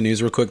 let's do the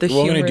news real quick. We're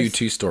going to do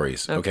two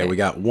stories. Okay, we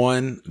got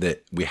one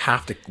that we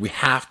have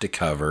to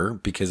cover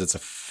because it's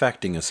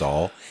affecting us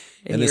all.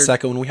 And the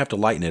second one, we have to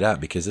lighten it up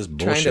because this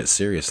bullshit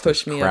serious stuff.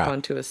 Push me up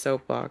onto a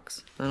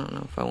soapbox. I don't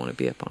know if I want to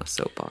be up on a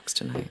soapbox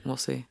tonight. We'll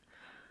see.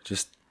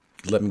 Just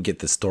let me get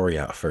the story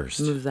out first.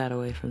 Move that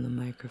away from the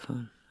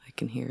microphone. I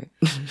can hear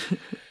it.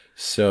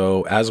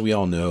 So, as we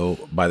all know,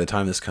 by the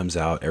time this comes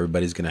out,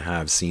 everybody's going to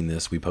have seen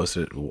this. We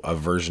posted a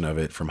version of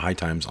it from High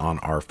Times on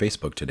our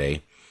Facebook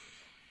today.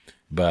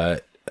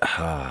 But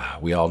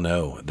we all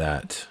know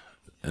that,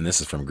 and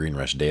this is from Green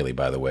Rush Daily,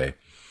 by the way,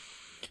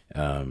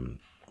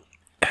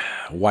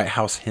 White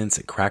House hints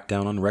at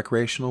crackdown on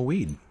recreational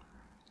weed.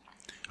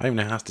 I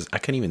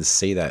can't even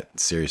say that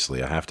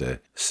seriously. I have to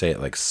say it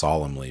like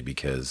solemnly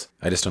because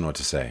I just don't know what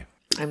to say.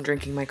 I'm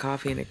drinking my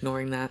coffee and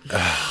ignoring that.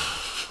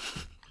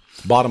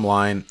 Bottom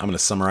line, I'm going to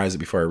summarize it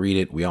before I read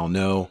it. We all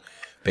know,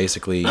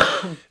 basically,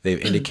 they've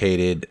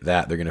indicated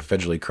that they're going to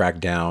federally crack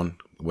down,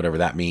 whatever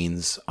that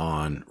means,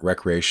 on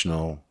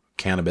recreational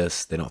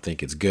cannabis. They don't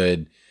think it's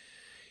good.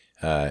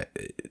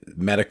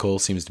 Medical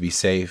seems to be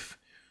safe,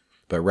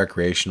 but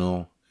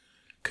recreational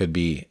could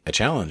be a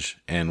challenge,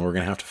 and we're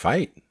going to have to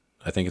fight.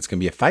 I think it's going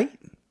to be a fight.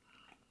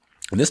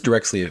 And this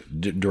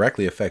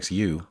directly affects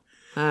you.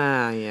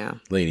 Yeah.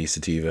 Lady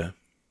Sativa,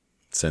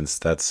 since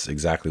that's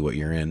exactly what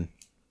you're in.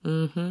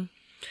 Mm-hmm.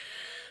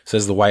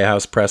 Says the White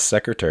House press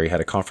secretary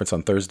had a conference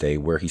on Thursday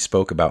where he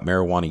spoke about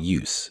marijuana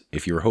use.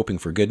 If you were hoping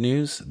for good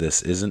news,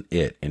 this isn't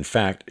it. In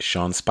fact,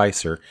 Sean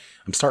Spicer,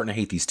 I'm starting to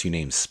hate these two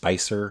names,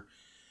 Spicer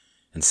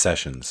and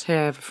Sessions. Hey,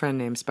 I have a friend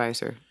named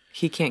Spicer.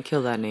 He can't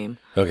kill that name.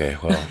 Okay,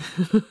 well,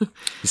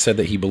 he said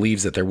that he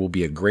believes that there will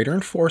be a greater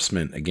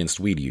enforcement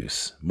against weed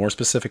use. More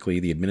specifically,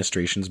 the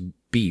administration's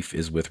beef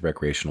is with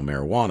recreational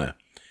marijuana.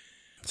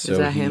 So is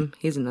that him?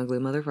 He's an ugly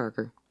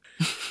motherfucker.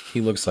 He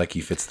looks like he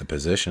fits the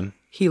position.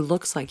 He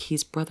looks like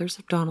he's brothers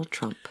of Donald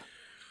Trump.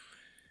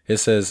 It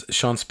says,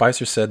 Sean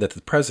Spicer said that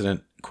the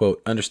president,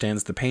 quote,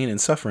 understands the pain and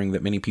suffering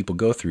that many people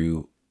go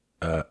through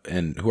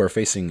and who are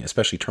facing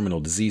especially terminal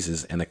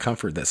diseases and the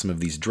comfort that some of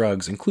these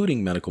drugs,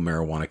 including medical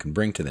marijuana, can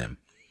bring to them.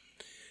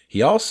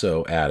 He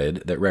also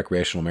added that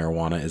recreational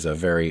marijuana is a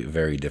very,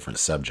 very different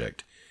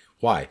subject.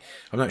 Why?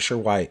 I'm not sure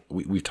why.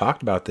 We've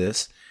talked about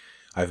this.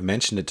 I've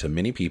mentioned it to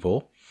many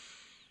people.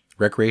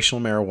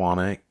 Recreational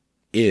marijuana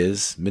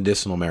is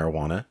medicinal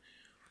marijuana.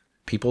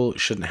 People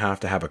shouldn't have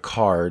to have a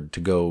card to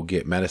go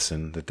get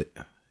medicine.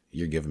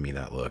 You're giving me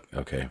that look.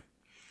 Okay.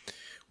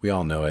 We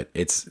all know it.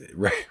 It's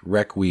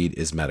rec weed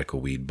is medical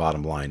weed,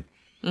 bottom line.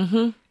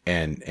 Mm-hmm.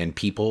 And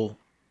people...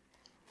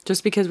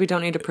 Just because we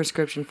don't need a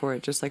prescription for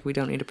it, just like we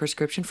don't need a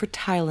prescription for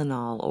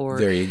Tylenol or...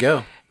 There you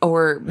go.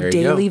 Or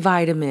daily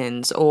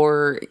vitamins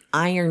or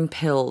iron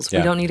pills. Yeah.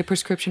 We don't need a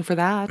prescription for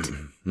that.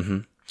 Mm-hmm.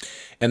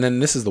 And then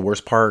this is the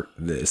worst part.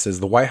 It says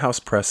the White House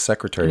press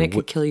secretary... And it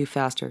could kill you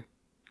faster.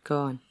 Go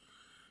on.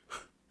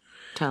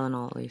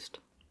 Tylenol, at least.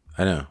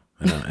 I know.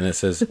 And it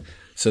says...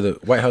 So the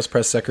White House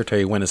press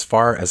secretary went as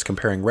far as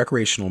comparing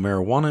recreational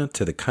marijuana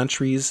to the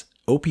country's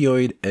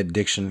opioid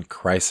addiction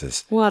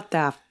crisis. What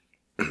the...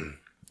 I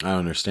don't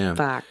understand.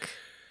 Fuck.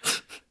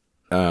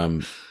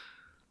 My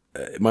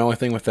only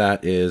thing with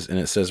that is, and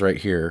it says right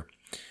here,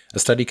 a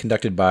study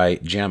conducted by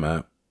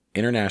JAMA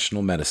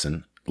International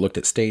Medicine looked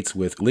at states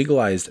with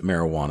legalized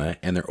marijuana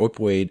and their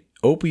opioid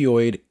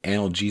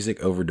analgesic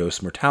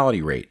overdose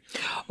mortality rate.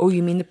 Oh,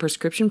 you mean the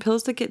prescription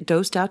pills that get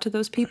dosed out to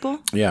those people?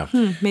 Yeah.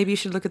 Maybe you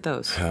should look at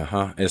those.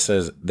 It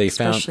says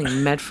especially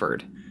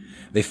Medford.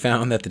 They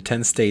found that the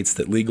 10 states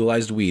that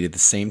legalized weed at the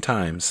same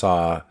time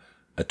saw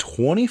a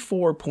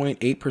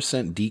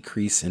 24.8%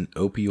 decrease in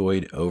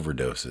opioid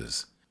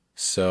overdoses.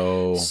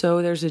 So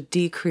there's a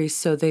decrease,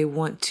 so they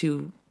want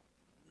to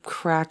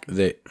crack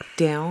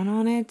down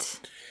on it?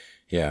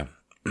 Yeah.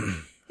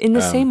 In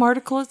the same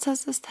article it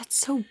says this? That's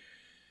so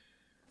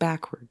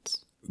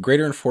backwards.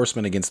 greater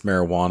enforcement against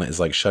marijuana is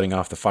like shutting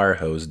off the fire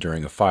hose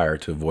during a fire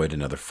to avoid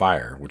another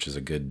fire, which is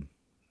a good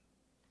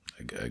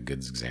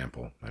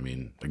example. I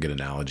mean, a good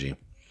analogy.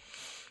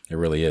 It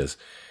really is.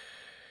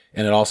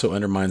 And it also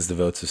undermines the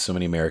votes of so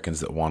many Americans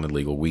that wanted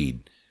legal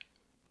weed.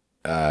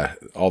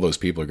 All those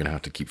people are going to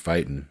have to keep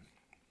fighting.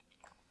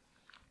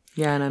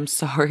 Yeah, and I'm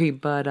sorry,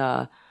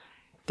 but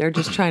they're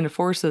just trying to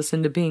force us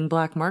into being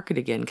black market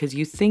again, because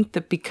you think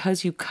that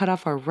because you cut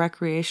off our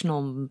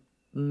recreational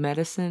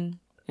medicine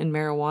and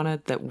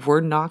marijuana that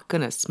we're not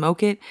going to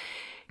smoke it.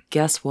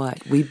 Guess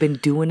what? We've been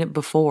doing it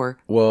before.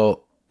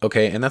 Well,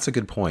 okay, and that's a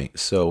good point.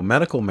 So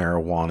medical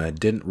marijuana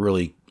didn't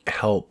really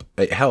help.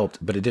 It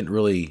helped, but it didn't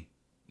really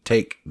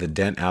take the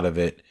dent out of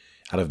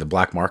the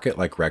black market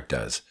like rec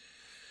does.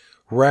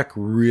 Rec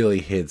really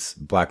hits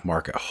black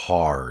market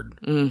hard.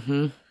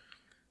 Mm-hmm.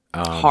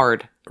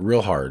 Hard.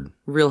 Real hard.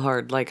 Real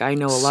hard. Like, I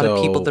know a lot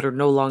of people that are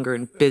no longer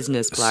in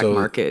business black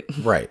market.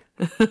 Right.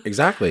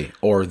 Exactly.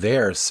 Or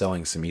they're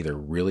selling some either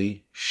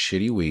really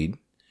shitty weed.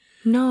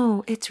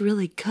 No, it's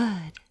really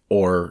good.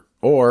 Or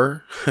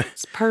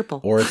it's purple.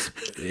 Or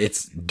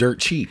it's dirt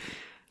cheap.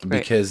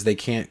 Because you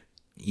can't,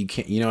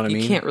 you know what I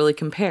mean? You can't really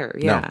compare.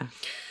 Yeah. No.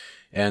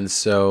 And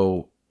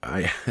so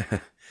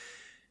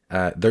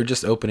they're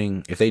just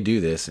opening, if they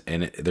do this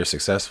and they're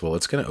successful,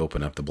 it's going to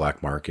open up the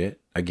black market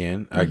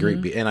again. I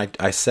agree. And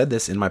I said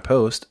this in my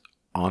post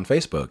on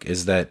Facebook,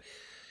 is that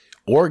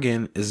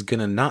Oregon is going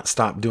to not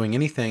stop doing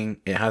anything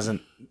it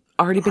hasn't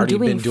already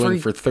been doing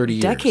for 30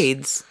 years.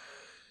 Decades.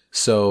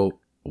 So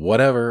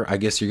whatever, I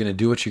guess you're going to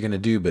do what you're going to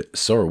do, but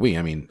so are we.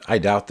 I mean, I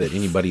doubt that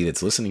anybody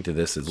that's listening to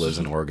this that lives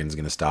in Oregon is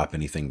going to stop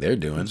anything they're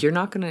doing. You're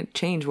not going to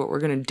change what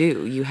we're going to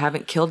do. You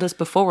haven't killed us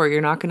before.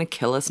 You're not going to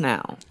kill us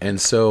now. And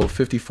so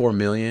 54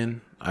 million,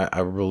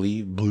 I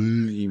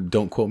believe,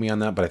 don't quote me on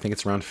that, but I think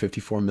it's around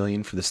 54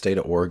 million for the state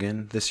of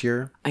Oregon this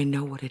year. I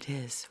know what it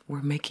is.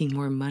 We're making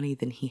more money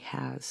than he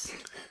has.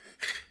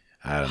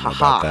 I don't know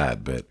about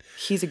that, but...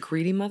 He's a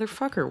greedy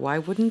motherfucker. Why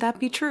wouldn't that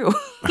be true?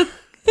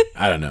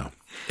 I don't know.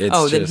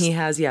 Then he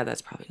has... Yeah,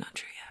 that's probably not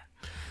true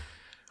yet.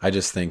 I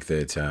just think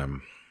that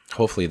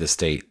hopefully the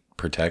state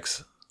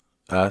protects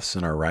us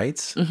and our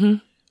rights. Mm-hmm.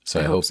 So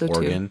I hope so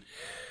Oregon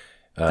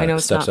I know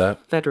it's steps not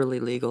up.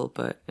 Federally legal,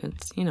 but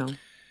it's,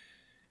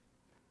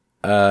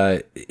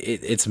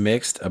 It's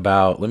mixed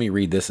about... Let me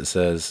read this. It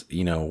says,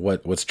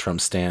 what's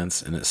Trump's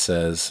stance? And it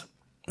says...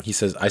 He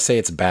says, I say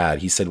it's bad,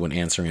 he said when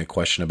answering a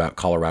question about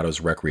Colorado's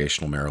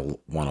recreational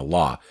marijuana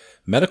law.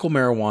 Medical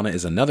marijuana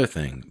is another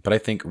thing, but I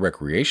think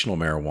recreational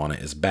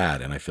marijuana is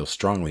bad, and I feel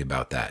strongly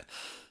about that.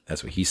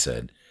 That's what he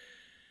said.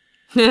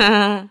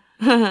 I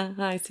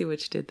see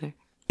what you did there.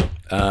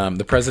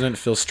 The president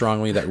feels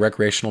strongly that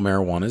recreational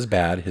marijuana is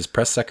bad. His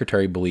press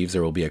secretary believes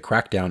there will be a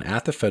crackdown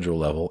at the federal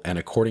level, and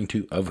according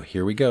to,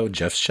 here we go,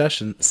 Jeff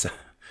Sessions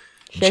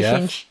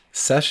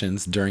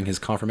during his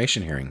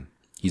confirmation hearing.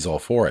 He's all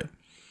for it.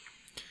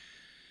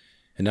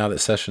 And now that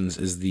Sessions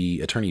is the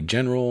attorney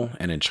general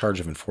and in charge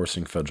of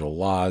enforcing federal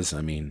laws,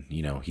 I mean,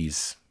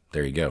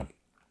 there you go.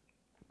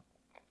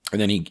 And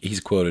then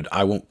he's quoted,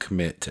 I won't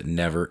commit to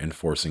never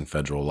enforcing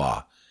federal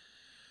law.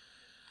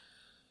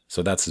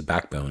 So that's his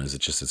backbone, is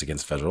it's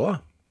against federal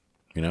law,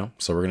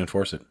 so we're going to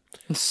enforce it.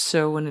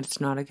 So when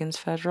it's not against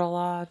federal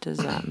law, does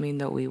that mean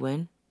that we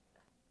win?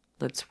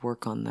 Let's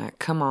work on that.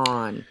 Come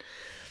on.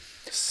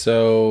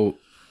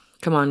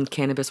 Come on,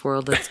 cannabis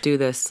world. Let's do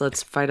this.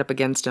 Let's fight up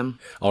against them.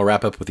 I'll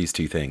wrap up with these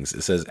two things.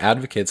 It says,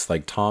 advocates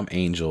like Tom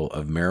Angel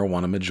of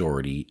Marijuana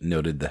Majority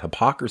noted the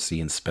hypocrisy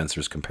in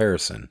Spencer's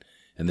comparison.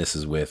 And this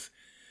is with,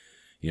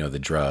 the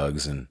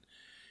drugs and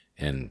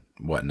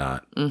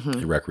whatnot,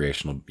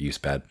 recreational use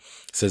bad.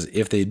 It says,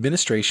 if the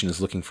administration is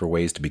looking for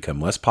ways to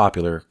become less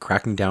popular,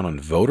 cracking down on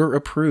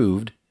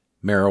voter-approved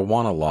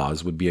marijuana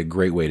laws would be a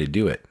great way to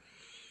do it.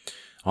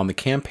 On the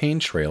campaign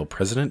trail,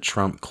 President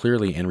Trump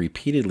clearly and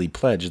repeatedly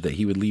pledged that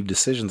he would leave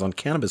decisions on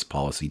cannabis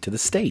policy to the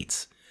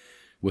states.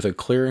 With a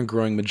clear and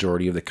growing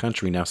majority of the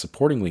country now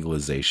supporting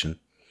legalization,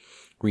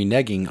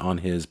 reneging on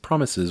his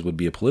promises would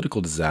be a political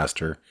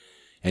disaster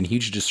and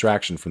huge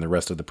distraction from the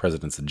rest of the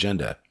president's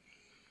agenda.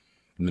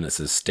 And then it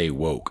says, stay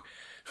woke.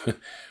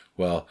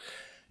 Well,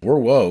 we're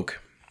woke.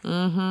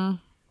 Mm-hmm.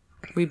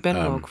 We've been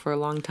woke for a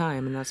long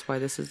time, and that's why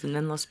this is an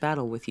endless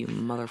battle with you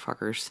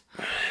motherfuckers.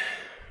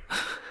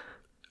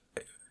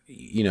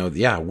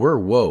 We're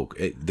woke.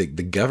 The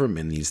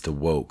government needs to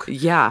woke.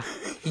 Yeah,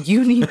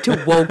 you need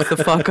to woke the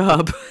fuck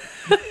up.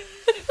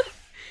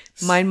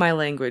 Mind my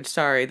language.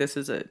 Sorry, this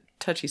is a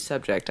touchy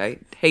subject. I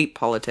hate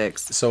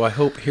politics. So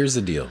here's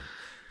the deal.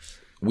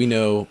 We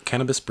know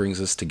cannabis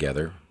brings us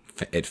together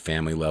at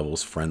family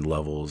levels, friend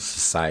levels,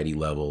 society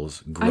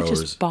levels, growers. I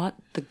just bought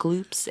the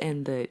gloops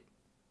and the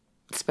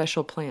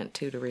special plant,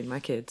 too, to read my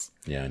kids.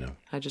 Yeah, I know.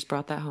 I just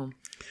brought that home.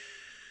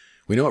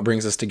 We know it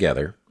brings us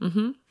together.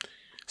 Mm-hmm.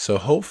 So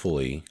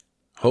hopefully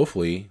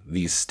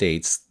these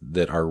states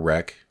that are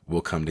rec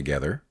will come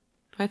together.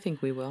 I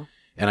think we will.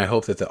 And I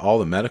hope that all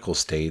the medical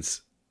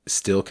states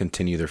still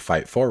continue their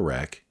fight for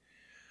rec.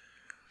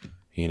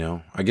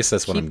 I guess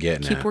that's what I'm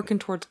getting at. Keep working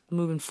towards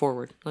moving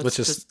forward. Let's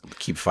just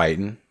keep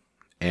fighting.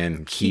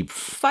 and keep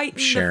fighting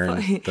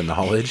sharing the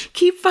knowledge.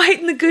 Keep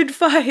fighting the good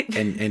fight.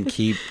 and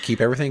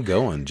keep everything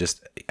going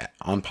just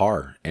on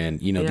par. And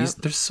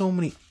there's so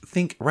many.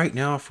 Think right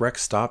now, if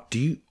Rex stopped,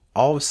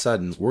 all of a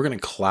sudden we're going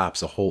to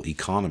collapse a whole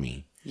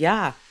economy.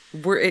 Yeah.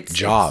 It's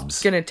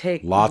going to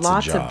take lots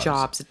of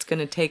jobs. It's going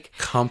to take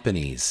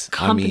companies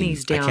down.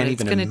 I can't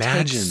even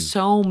imagine. Take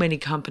so many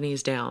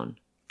companies down.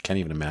 Can't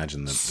even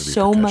imagine the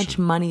so much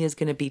money is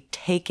going to be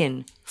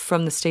taken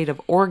from the state of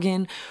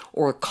Oregon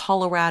or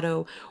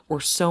Colorado,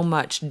 or so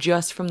much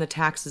just from the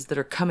taxes that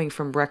are coming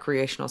from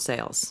recreational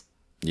sales.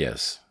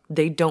 Yes.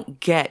 They don't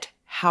get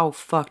how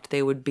fucked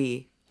they would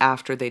be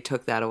after they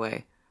took that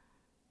away.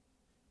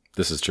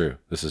 This is true.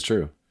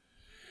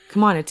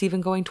 Come on, it's even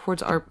going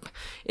towards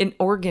in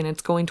Oregon,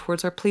 it's going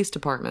towards our police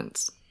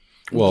departments.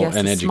 Well, yes,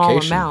 and education. Small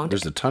amount.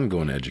 There's a ton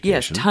going to education.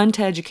 Yes, ton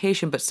to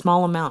education, but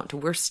small amount.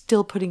 We're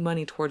still putting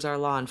money towards our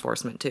law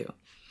enforcement too.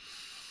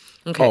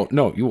 Okay. Oh,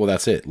 no. Well,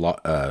 that's it. Law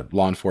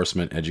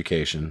enforcement,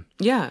 education.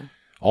 Yeah.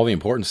 All the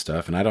important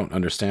stuff. And I don't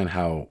understand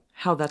how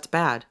that's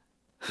bad.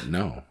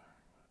 No.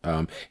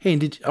 Hey,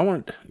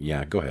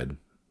 go ahead.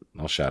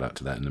 I'll shout out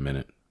to that in a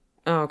minute.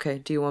 Oh, okay.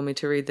 Do you want me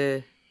to read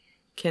the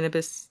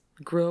cannabis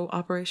grow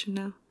operation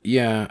now?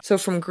 Yeah. So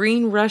from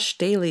Green Rush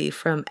Daily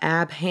from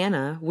Ab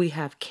Hannah, we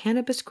have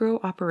cannabis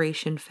grow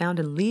operation found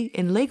in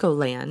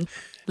Legoland.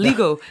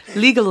 Legoland.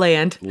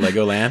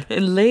 Legoland?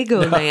 In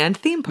Legoland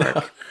theme park.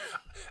 No.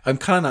 I'm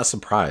kind of not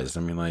surprised.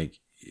 I mean,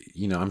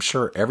 I'm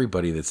sure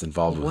everybody that's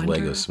involved with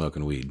Legos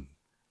smoking weed.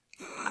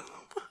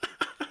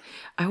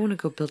 I want to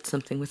go build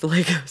something with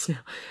Legos now.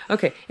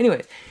 Okay,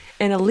 anyways.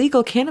 An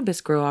illegal cannabis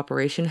grow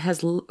operation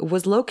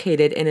was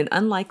located in an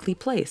unlikely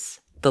place.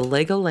 The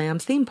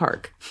Legoland theme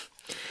park.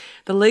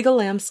 The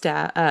Legoland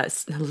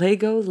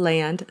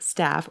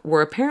staff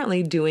were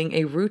apparently doing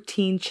a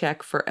routine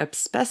check for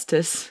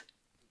asbestos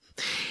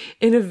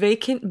in a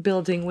vacant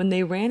building when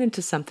they ran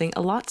into something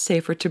a lot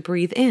safer to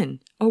breathe in.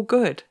 Oh,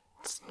 good.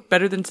 It's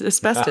better than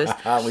asbestos.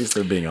 At least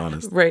they're being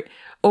honest. Right.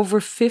 Over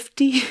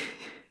 50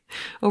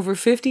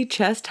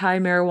 chest-high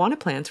marijuana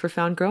plants were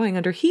found growing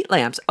under heat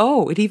lamps.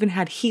 Oh, it even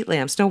had heat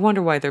lamps. No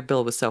wonder why their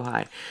bill was so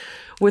high.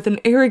 With an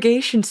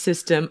irrigation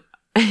system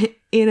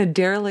in a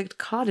derelict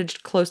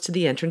cottage close to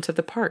the entrance of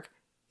the park.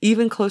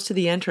 Even close to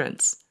the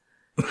entrance.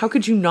 How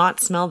could you not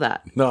smell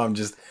that? No, I'm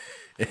just...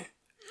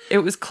 It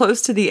was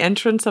close to the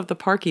entrance of the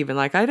park even.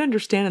 Like, I'd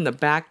understand in the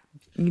back,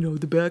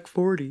 the back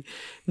 40.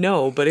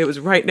 No, but it was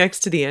right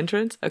next to the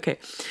entrance. Okay.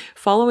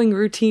 Following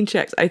routine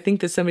checks, I think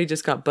that somebody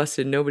just got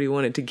busted. Nobody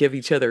wanted to give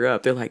each other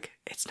up. They're like,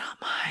 it's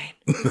not mine.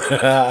 Who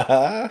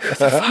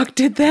the fuck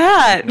did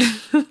that?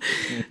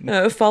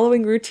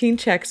 Following routine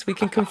checks, we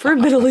can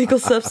confirm that illegal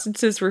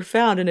substances were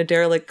found in a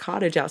derelict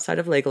cottage outside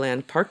of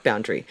Legoland park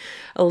boundary.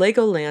 A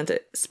Legoland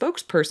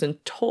spokesperson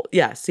told...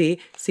 Yeah,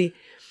 see...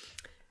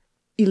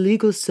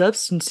 Illegal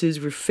substances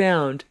were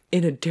found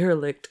in a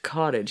derelict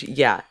cottage.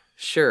 Yeah,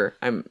 sure.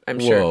 I'm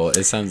sure. Whoa,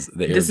 it sounds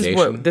the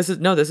irrigation. This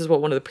is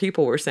what one of the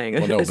people were saying.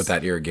 Well, no, but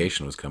that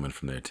irrigation was coming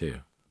from there too.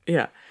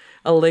 Yeah.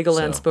 A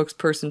Legoland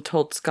spokesperson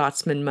told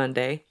Scotsman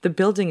Monday, the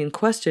building in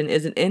question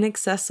is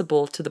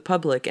inaccessible to the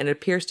public and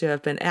appears to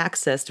have been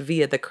accessed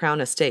via the Crown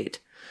Estate.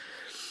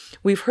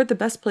 We've heard the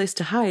best place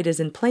to hide is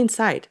in plain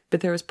sight,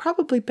 but there is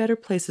probably better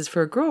places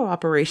for a grow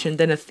operation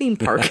than a theme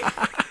park.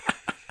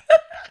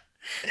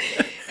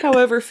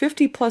 However,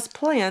 50-plus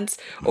plants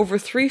over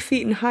 3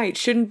 feet in height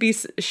shouldn't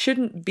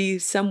be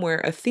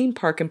somewhere a theme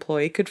park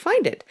employee could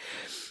find it.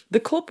 The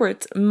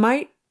culprits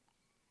might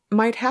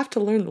have to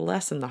learn the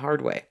lesson the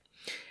hard way.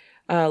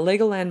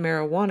 Legoland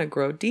marijuana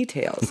grow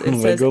details.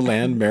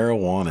 Legoland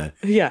marijuana.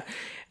 Yeah.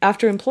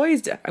 After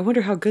employees, I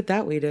wonder how good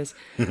that weed is.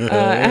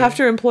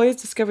 After employees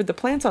discovered the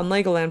plants on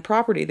Legoland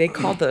property, they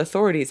called the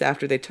authorities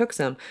after they took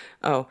some.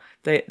 Oh,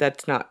 it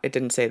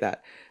didn't say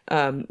that.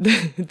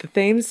 The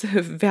Thames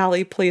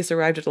Valley Police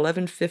arrived at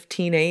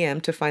 11:15 a.m.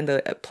 to find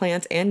the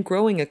plants and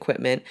growing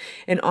equipment.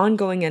 An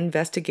ongoing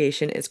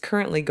investigation is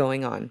currently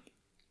going on.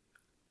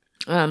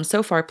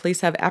 So far,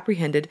 police have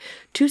apprehended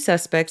 2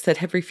 suspects that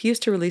have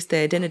refused to release the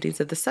identities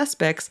of the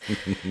suspects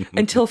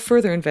until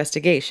further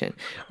investigation.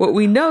 What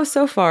we know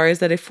so far is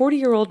that a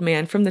 40-year-old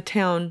man from the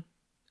town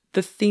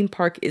the theme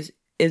park is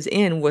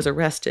in was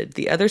arrested.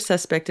 The other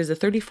suspect is a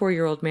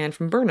 34-year-old man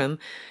from Burnham.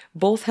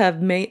 Both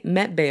have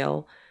met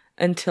bail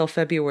until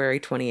February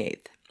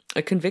 28th.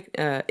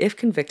 If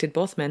convicted,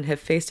 both men have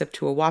faced up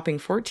to a whopping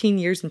 14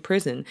 years in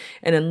prison,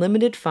 an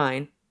unlimited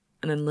fine.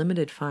 An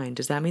unlimited fine.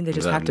 Does that mean they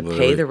just have to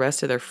pay the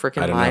rest of their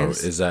freaking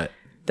lives? Is that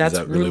That's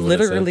really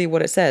literally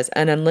what it says.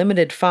 An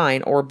unlimited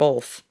fine or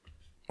both.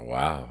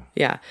 Wow.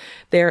 Yeah.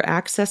 They're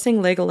accessing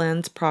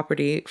Legoland's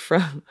property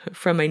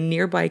from a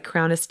nearby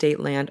Crown Estate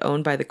land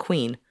owned by the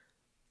Queen.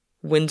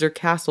 Windsor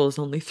Castle is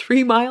only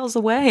 3 miles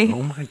away.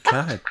 Oh my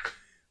God.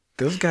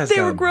 Those guys They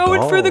were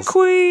growing for the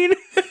Queen.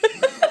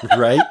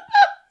 Right?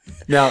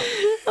 Now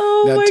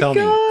tell God.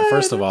 me,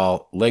 first of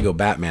all, Lego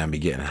Batman be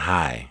getting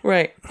high.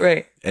 Right.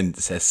 And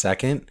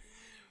second,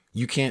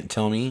 you can't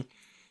tell me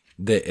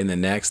that in the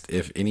next,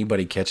 if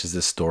anybody catches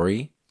this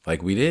story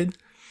like we did,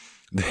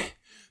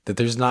 that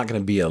there's not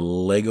going to be a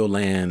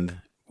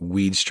Legoland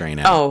weed strain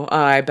out. Oh,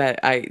 I bet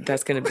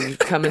that's going to be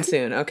coming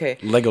soon. Okay.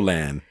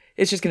 Legoland.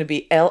 It's just going to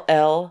be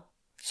LL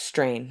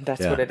strain.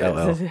 That's what it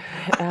is.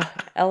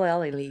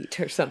 LL Elite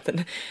or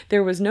something.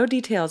 There was no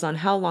details on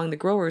how long the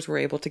growers were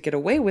able to get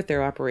away with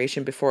their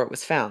operation before it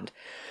was found.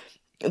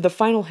 The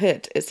final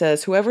hit, it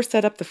says, whoever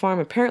set up the farm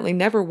apparently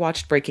never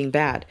watched Breaking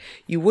Bad.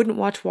 You wouldn't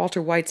watch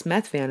Walter White's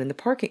meth van in the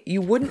parking.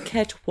 You wouldn't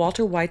catch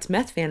Walter White's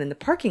meth van in the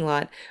parking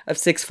lot of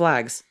Six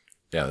Flags.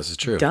 Yeah, this is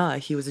true. Duh,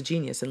 he was a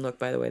genius. And look,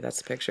 by the way, that's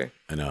the picture.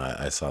 I know,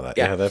 I saw that.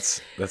 Yeah,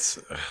 that's.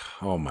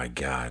 Oh my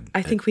God.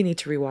 I think we need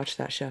to rewatch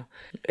that show.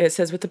 It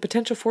says, with the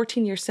potential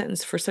 14-year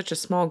sentence for such a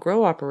small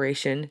grow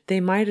operation, they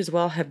might as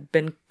well have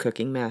been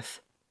cooking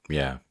meth.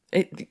 Yeah.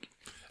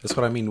 That's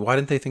what I mean. Why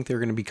didn't they think they were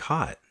going to be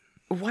caught?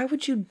 Why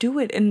would you do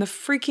it in the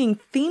freaking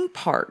theme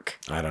park?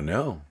 I don't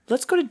know.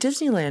 Let's go to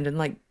Disneyland and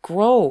like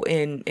grow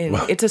in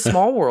It's a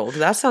Small World.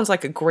 That sounds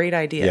like a great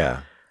idea.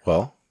 Yeah.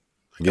 Well,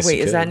 I guess. Wait,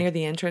 is that near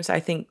the entrance? I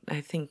think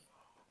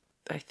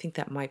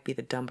that might be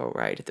the Dumbo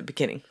ride at the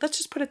beginning. Let's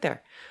just put it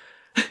there.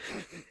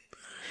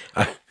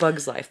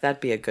 Bug's Life. That'd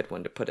be a good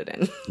one to put it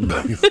in.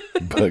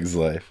 Bug's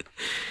Life.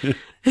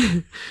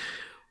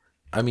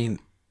 I mean,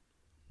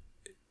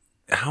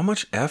 how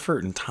much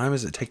effort and time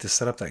does it take to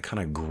set up that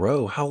kind of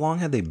grow? How long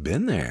had they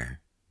been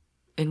there?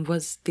 And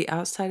was the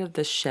outside of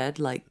the shed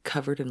like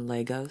covered in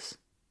Legos?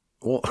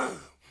 Well,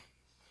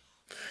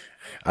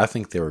 I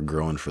think they were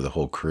growing for the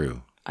whole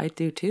crew. I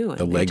do too.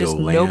 The Lego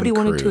Land nobody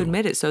crew. wanted to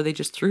admit it, so they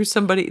just threw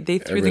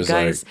the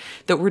guys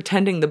that were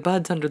tending the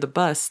buds under the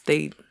bus.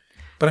 They're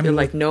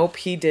like, nope,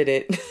 he did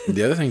it.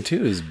 The other thing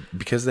too is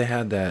because they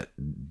had that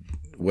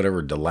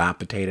whatever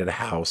dilapidated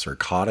house or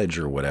cottage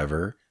or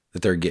whatever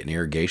that they're getting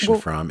irrigation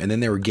from, and then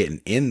they were getting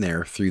in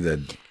there through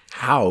the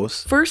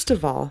house. First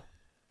of all,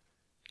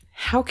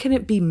 how can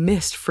it be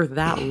missed for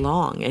that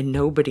long and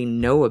nobody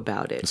know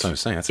about it? That's what I'm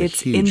saying. That's a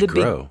huge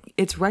grow.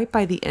 It's right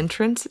by the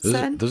entrance, it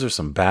said. Those are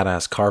some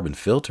badass carbon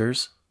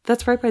filters.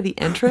 That's right by the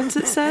entrance,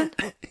 it said.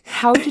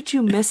 How did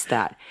you miss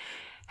that?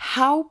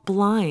 How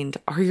blind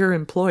are your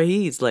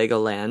employees,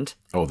 Legoland?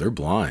 Oh, they're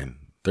blind.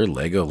 They're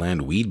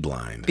Legoland weed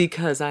blind.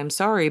 Because I'm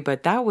sorry,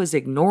 but that was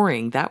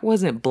ignoring. That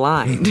wasn't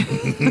blind.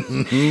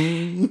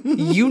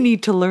 You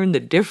need to learn the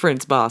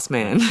difference, boss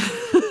man.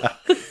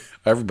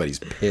 Everybody's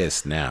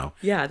pissed now.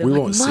 Yeah, they're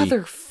like,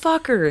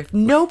 motherfucker, if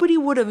nobody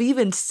would have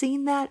even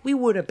seen that, we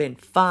would have been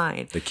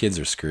fine. The kids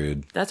are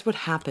screwed. That's what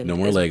happened. No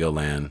more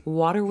Legoland.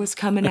 Water was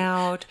coming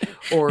out,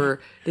 or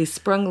they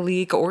sprung a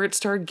leak, or it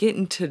started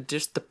getting to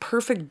just the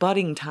perfect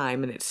budding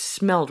time, and it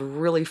smelled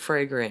really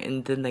fragrant,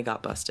 and then they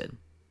got busted.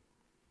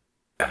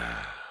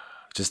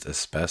 Just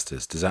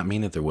asbestos. Does that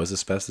mean that there was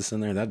asbestos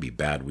in there? That'd be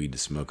bad weed to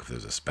smoke if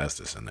there's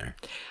asbestos in there.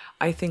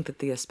 I think that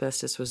the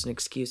asbestos was an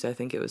excuse. I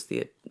think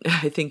the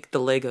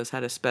Legos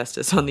had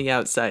asbestos on the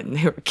outside and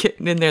they were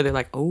getting in there. They're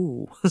like,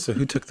 oh. So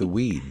who took the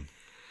weed?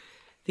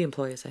 The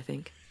employees, I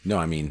think. No,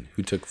 I mean,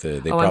 who took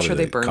the... I'm sure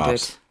they burned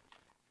it.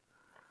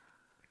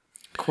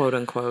 Quote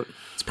unquote.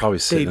 It's probably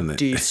sitting in the...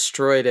 They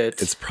destroyed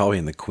it. It's probably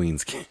in the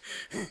Queen's...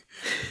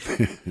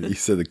 You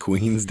said the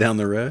Queen's down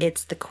the road?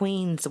 It's the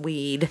Queen's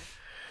weed.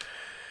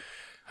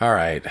 All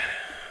right.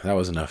 That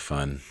was enough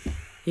fun.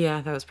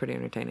 Yeah, that was pretty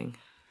entertaining.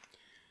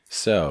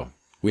 So,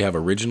 we have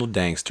Original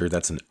Dankster.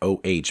 That's an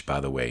OH,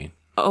 by the way.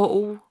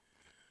 Oh.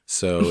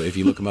 So, if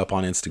you look him up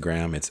on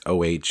Instagram, it's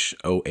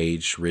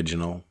OH,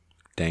 Original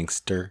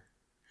Dankster.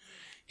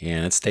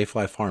 And it's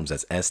Stayfly Farms.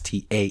 That's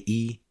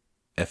STAEFLI.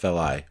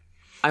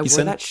 I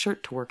wore that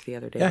shirt to work the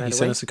other day. Yeah, he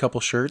sent us a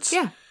couple shirts.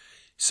 Yeah.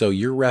 So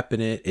you're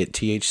repping it at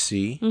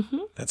THC. Mm-hmm.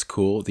 That's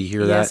cool. Do you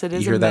hear that? You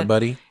hear that,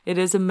 buddy? It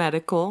is a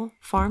medical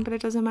farm, but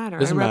it doesn't matter.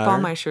 I rep all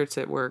my shirts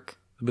at work.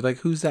 Be like,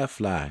 who's that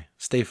fly?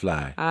 Stay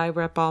fly. I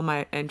rep all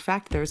my... In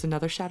fact, there's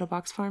another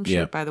Shadowbox Farm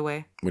shirt, by the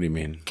way. What do you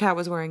mean? Kat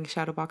was wearing a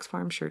Shadowbox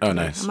Farm shirt today. Oh,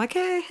 nice. I'm like,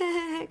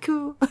 hey,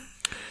 cool.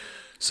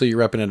 So you're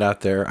repping it out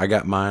there. I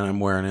got mine.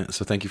 I'm wearing it.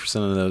 So thank you for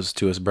sending those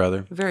to us,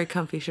 brother. Very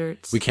comfy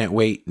shirts. We can't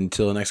wait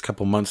until the next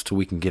couple months till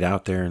we can get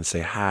out there and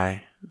say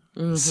hi.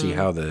 Mm-hmm. See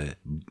how the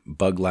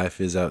bug life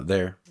is out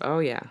there. Oh,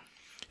 yeah.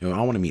 You know,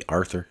 I want to meet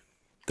Arthur,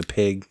 the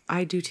pig.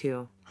 I do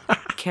too.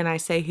 Can I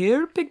say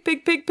here, pig,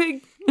 pig, pig,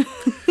 pig?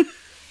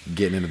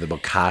 Getting into the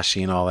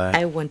bokashi and all that.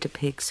 I want a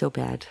pig so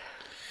bad.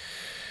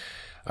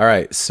 All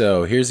right,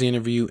 so here's the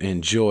interview.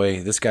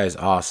 Enjoy. This guy's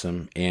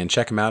awesome, and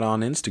check him out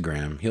on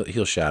Instagram.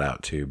 He'll shout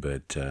out too.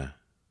 But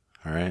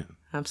all right,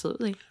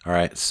 absolutely. All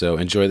right, so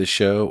enjoy the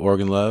show.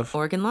 Oregon Love.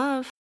 Oregon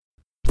Love.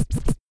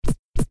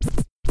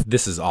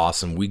 This is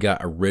awesome. We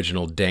got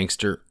Original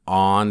Dankster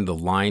on the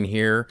line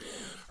here.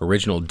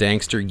 Original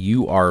Dankster,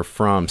 you are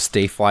from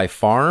Stayfly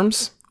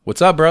Farms.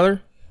 What's up,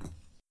 brother?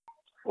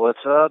 What's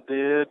up,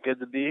 dude? Good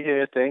to be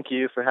here. Thank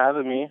you for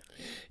having me.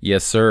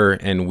 Yes, sir.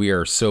 And we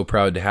are so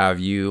proud to have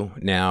you.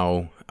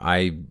 Now,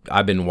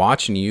 I've been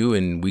watching you,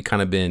 and we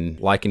kind of been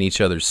liking each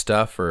other's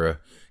stuff for a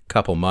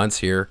couple months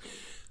here.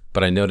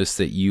 But I noticed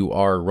that you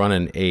are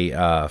running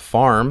a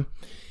farm,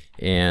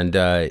 and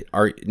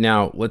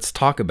now let's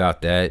talk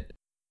about that.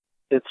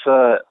 It's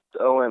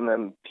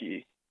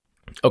OMMP.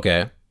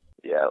 Okay.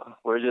 Yeah,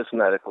 we're just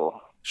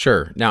medical.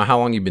 Sure. Now, how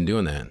long you been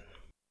doing that?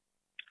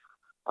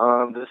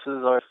 This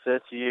is our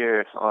 5th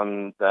year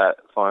on that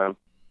farm.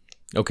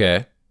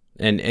 Okay.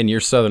 And you're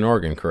Southern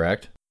Oregon,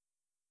 correct?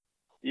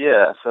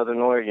 Yeah, Southern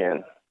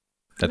Oregon.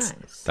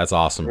 That's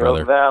awesome, Rogue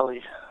brother.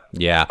 Valley.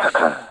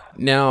 Yeah.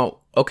 Now,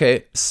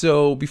 okay,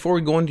 so before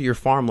we go into your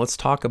farm, let's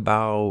talk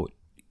about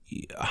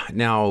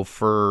now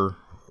for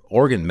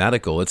Oregon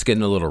Medical. It's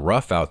getting a little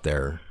rough out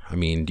there. I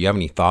mean, do you have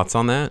any thoughts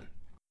on that?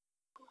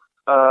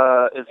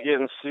 It's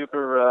getting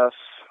super rough.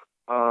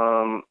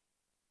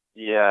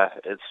 Yeah,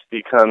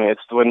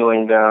 it's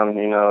dwindling down.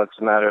 You know, it's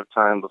a matter of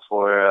time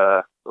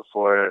before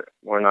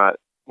we're not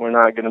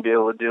going to be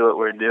able to do what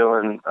we're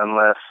doing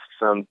unless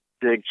some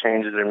big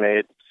changes are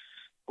made.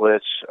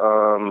 Which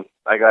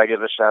I gotta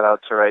give a shout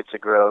out to Right to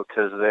Grow,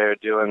 because they're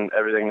doing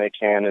everything they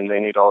can and they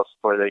need all the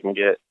support they can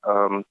get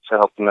to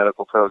help the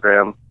medical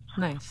program.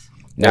 Nice.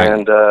 Now,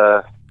 And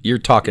you're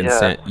talking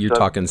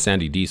talking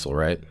Sandy Diesel,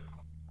 right?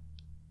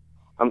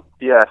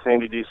 Yeah,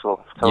 Sandy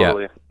Diesel,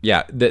 totally.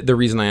 Yeah. The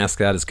reason I ask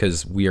that is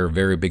because we are a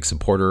very big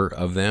supporter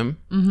of them,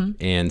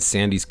 and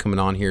Sandy's coming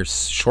on here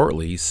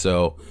shortly.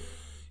 So,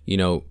 you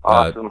know,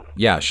 awesome.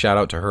 Shout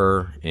out to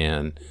her.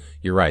 And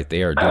you're right,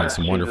 they are doing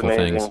some wonderful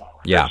things.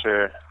 Yeah,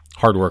 sure.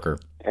 Hard worker.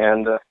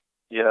 And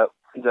yeah,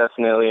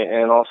 definitely.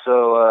 And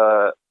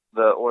also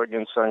the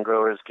Oregon Sun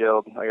Growers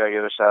Guild, I gotta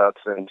give a shout out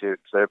to them too,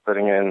 because they're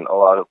putting in a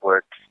lot of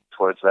work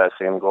towards that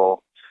same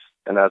goal,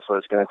 and that's what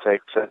it's going to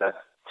take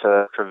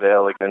to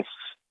prevail against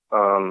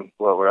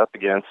what we're up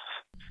against,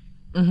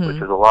 which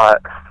is a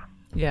lot.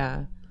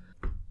 Yeah.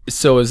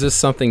 So is this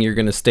something you're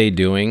going to stay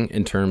doing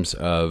in terms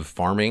of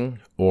farming,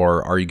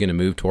 or are you going to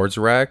move towards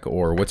rec,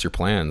 or what's your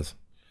plans?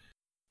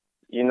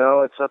 You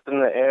know, it's up in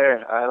the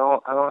air. I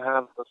don't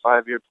have a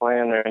 5-year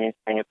plan or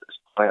anything at this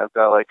point. I've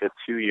got like a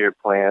 2-year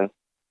plan,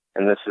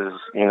 and this is,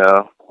 you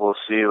know, we'll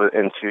see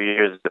in 2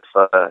 years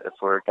if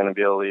we're going to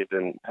be able to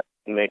even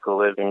make a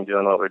living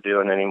doing what we're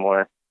doing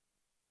anymore.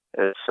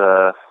 It's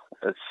I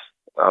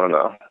don't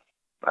know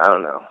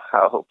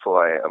how hopeful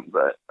I am,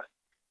 but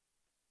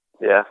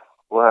yeah,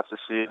 we'll have to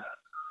see.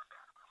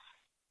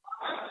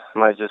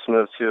 Might just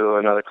move to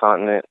another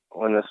continent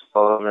when this is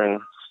all over and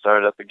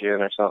start up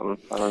again or something.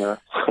 I don't know.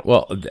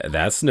 Well,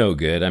 that's no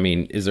good. I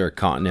mean, is there a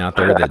continent out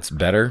there that's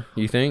better,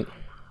 you think?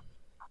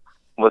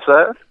 What's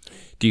that?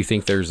 Do you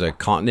think there's a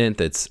continent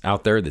that's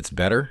out there that's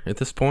better at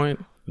this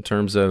point in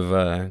terms of...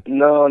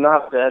 No,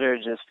 not better,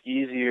 just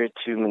easier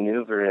to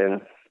maneuver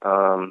in.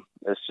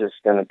 It's just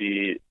going to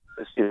be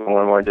even more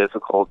and more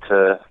difficult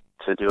to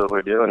do what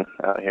we're doing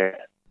out here.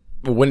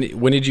 When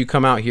did you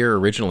come out here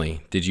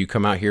originally? Did you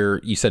come out here,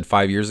 you said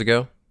 5 years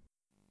ago?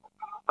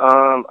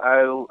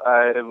 I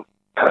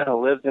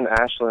lived in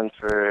Ashland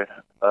for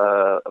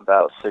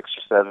about 6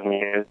 or 7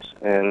 years,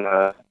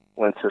 and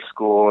went to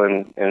school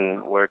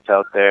and worked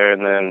out there,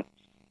 and then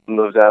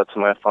moved out to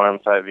my farm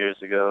 5 years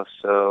ago.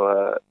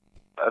 So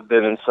I've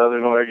been in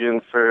Southern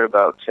Oregon for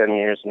about 10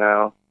 years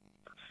now,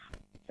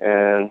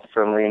 and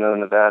from Reno,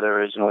 Nevada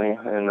originally,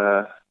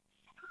 and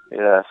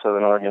yeah,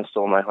 Southern Oregon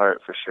stole my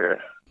heart for sure.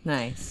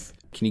 Nice.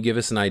 Can you give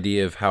us an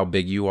idea of how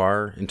big you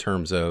are in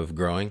terms of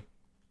growing?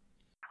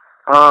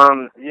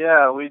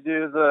 Yeah, we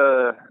do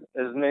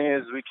as many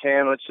as we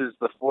can, which is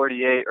the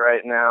 48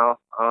 right now,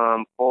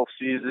 full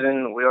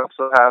season. We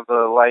also have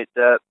a light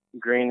depth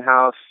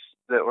greenhouse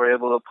that we're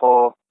able to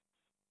pull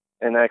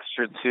an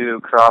extra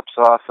 2 crops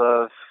off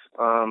of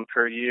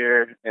per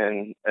year,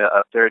 and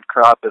a third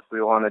crop if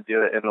we want to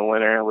do it in the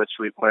winter, which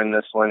we've learned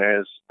this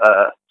winter is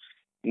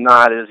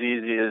not as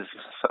easy as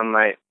some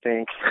might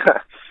think.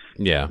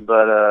 Yeah.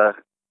 But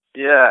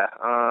yeah,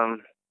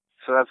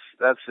 so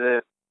that's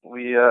it.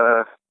 We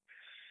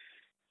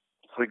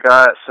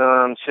got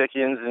some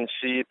chickens and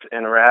sheep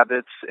and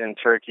rabbits and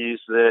turkeys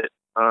that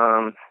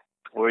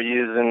we're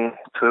using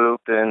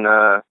poop and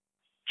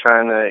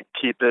trying to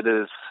keep it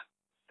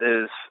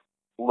as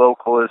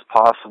local as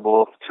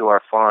possible to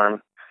our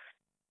farm.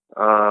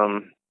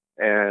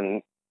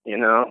 And you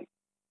know,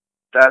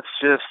 that's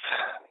just,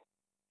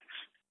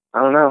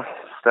 I don't know.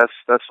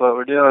 That's what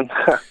we're doing.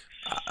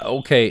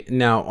 Okay,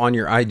 now on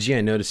your IG,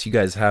 I noticed you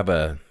guys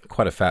have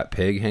quite a fat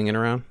pig hanging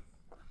around.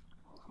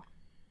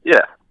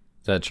 Yeah.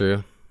 Is that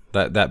true?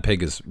 That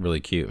pig is really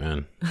cute,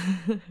 man.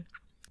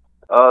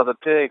 Oh, the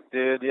pig,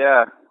 dude.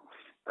 Yeah,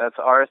 that's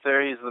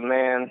Arthur. He's the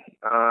man.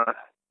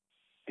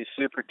 He's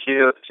super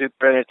cute,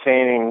 super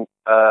entertaining.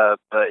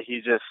 But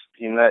he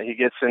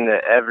gets into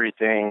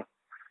everything.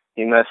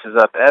 He messes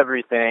up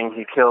everything.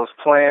 He kills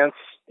plants.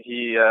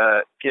 He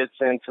gets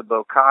into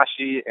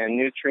bokashi and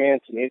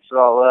nutrients and eats it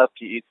all up.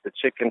 He eats the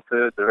chicken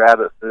food, the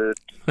rabbit food.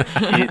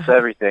 He eats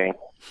everything.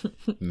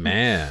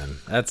 Man,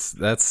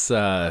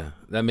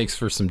 that makes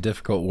for some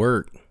difficult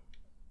work.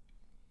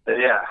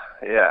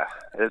 Yeah,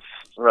 it's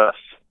rough.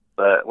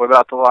 But we're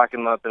about to lock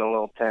him up in a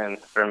little pen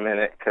for a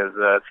minute because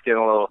it's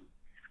getting a little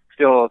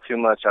too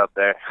much out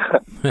there.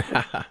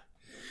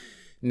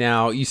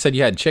 Now, you said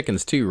you had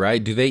chickens too,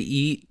 right? Do they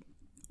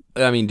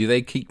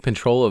keep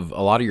control of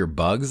a lot of your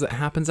bugs that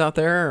happens out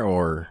there,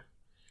 or?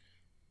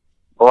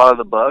 A lot of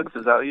the bugs,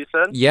 is that what you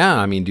said? Yeah,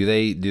 I mean, do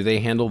they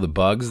handle the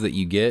bugs that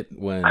you get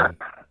when?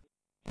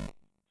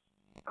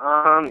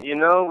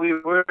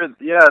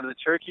 The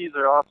turkeys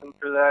are awesome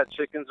for that.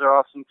 Chickens are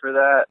awesome for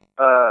that.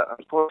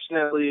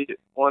 Unfortunately,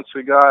 once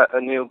we got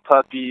a new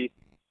puppy,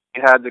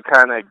 we had to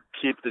kind of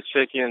keep the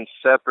chickens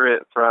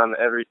separate from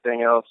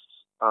everything else,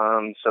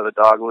 so the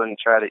dog wouldn't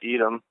try to eat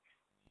them.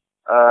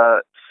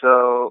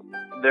 So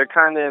they're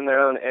kind of in their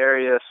own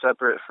area,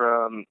 separate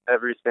from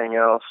everything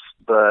else.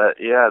 But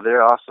yeah,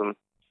 they're awesome.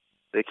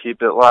 They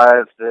keep it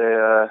live.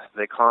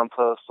 They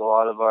compost a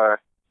lot of our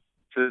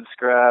food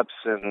scraps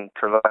and they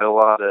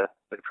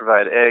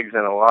provide eggs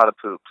and a lot of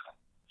poop.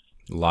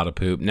 A lot of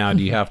poop. Now,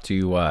 do you have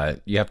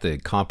to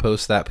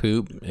compost that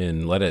poop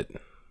and let it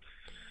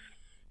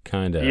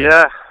kind of?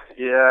 Yeah.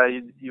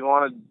 You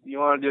want to do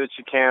what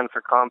you can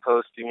for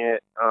composting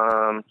it,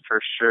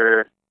 for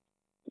sure.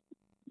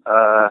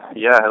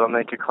 It'll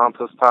make your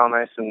compost pile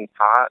nice and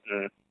hot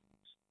and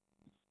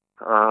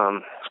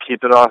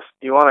keep it off.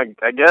 You want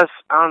to, I guess,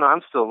 I don't know,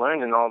 I'm still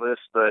learning all this,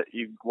 but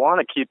you want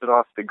to keep it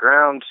off the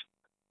ground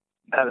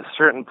at a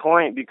certain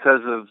point because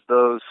of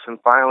those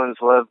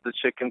symphylans love the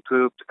chicken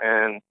poop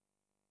and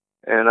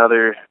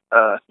other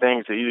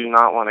things that you do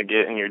not want to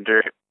get in your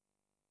dirt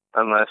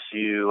unless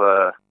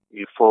you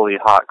fully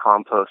hot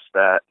compost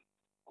that.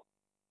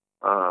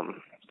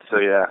 So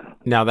yeah.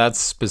 Now that's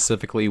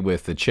specifically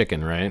with the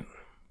chicken, right?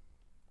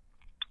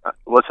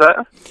 What's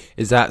that?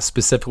 Is that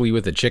specifically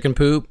with the chicken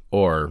poop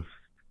or?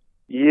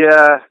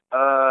 Yeah,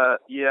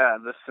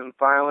 the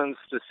symphylans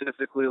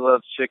specifically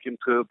love chicken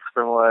poop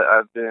from what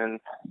I've been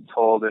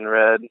told and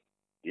read.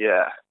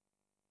 Yeah.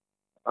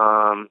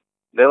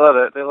 They love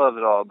it. They love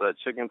it all, but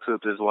chicken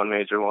poop is one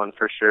major one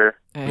for sure.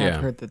 I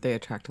have heard that they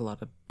attract a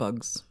lot of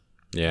bugs.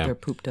 Yeah. Their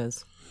poop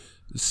does.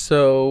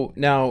 So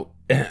now,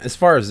 as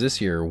far as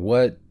this year,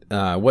 what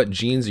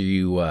genes are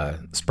you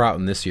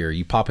sprouting this year? Are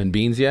you popping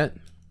beans yet?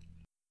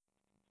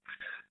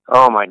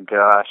 Oh my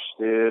gosh,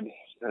 dude.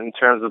 In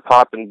terms of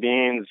popping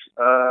beans,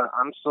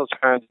 I'm still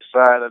trying to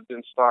decide. I've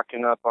been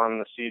stocking up on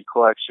the seed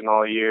collection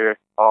all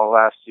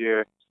last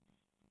year.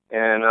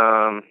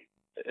 And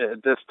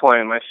at this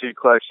point, my seed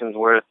collection's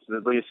worth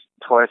at least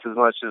twice as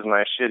much as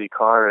my shitty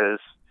car is.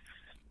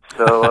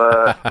 So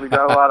we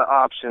got a lot of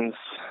options.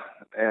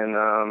 And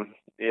a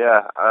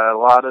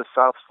lot of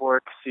South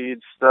Fork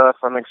seed stuff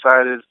I'm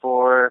excited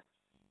for.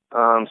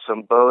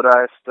 Some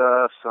Bodhi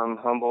stuff, some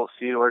Humboldt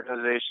Seed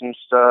Organization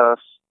stuff.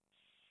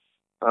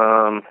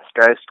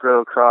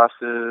 Geist-Grow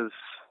crosses,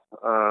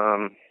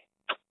 all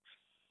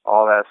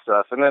that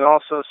stuff. And then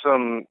also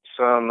some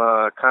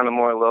kind of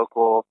more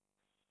local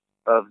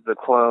of the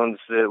clones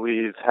that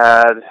we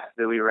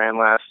ran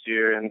last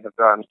year and have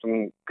gotten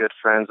some good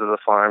friends of the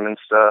farm and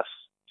stuff,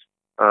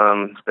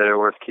 that are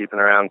worth keeping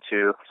around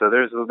too. So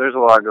there's a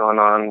lot going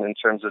on in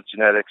terms of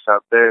genetics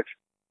out there,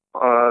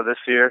 this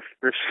year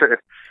for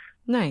sure.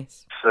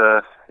 Nice.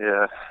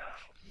 Yeah.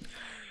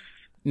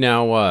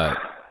 Now,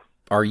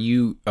 are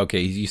you, okay,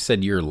 you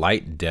said you're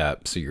light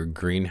depth, so you're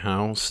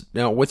greenhouse.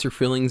 Now, what's your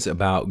feelings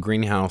about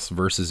greenhouse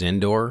versus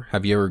indoor?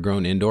 Have you ever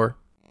grown indoor?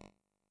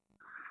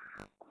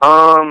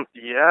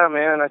 Yeah,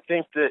 man, I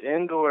think the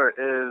indoor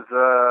is,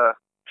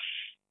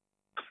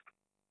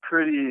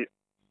 pretty,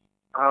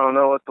 I don't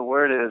know what the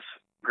word is.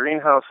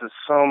 Greenhouse is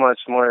so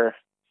much more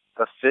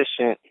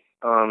efficient,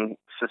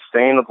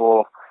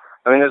 sustainable.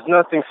 I mean, there's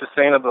nothing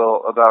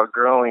sustainable about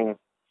growing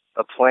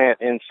a plant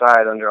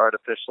inside under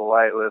artificial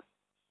light with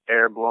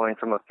air blowing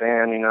from a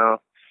fan,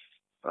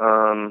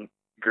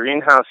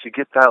 Greenhouse, you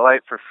get that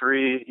light for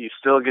free. You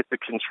still get to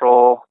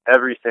control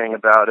everything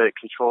about it.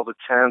 Control the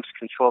temps,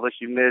 control the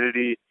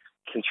humidity,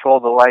 control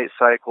the light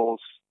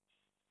cycles.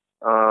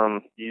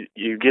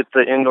 You get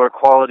the indoor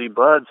quality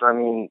buds. I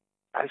mean,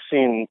 I've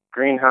seen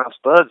greenhouse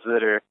buds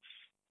that are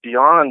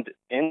beyond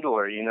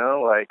indoor,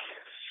 like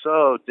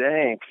so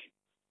dank.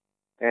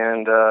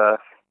 And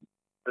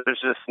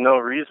there's just no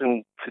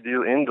reason to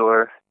do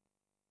indoor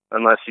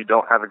unless you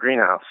don't have a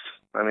greenhouse.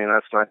 I mean,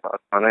 that's my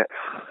thoughts on it.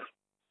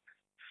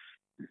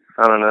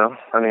 I don't know.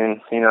 I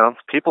mean,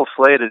 people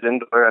slate it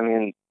indoor. I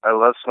mean, I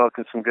love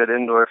smoking some good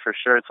indoor for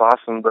sure. It's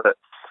awesome. But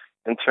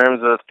in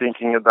terms of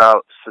thinking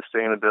about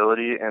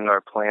sustainability and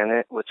our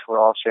planet, which we're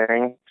all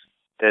sharing,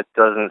 it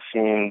doesn't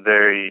seem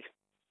very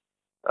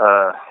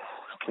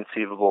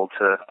conceivable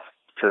to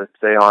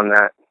stay on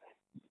that.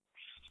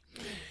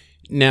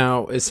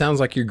 Now, it sounds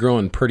like you're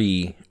growing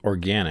pretty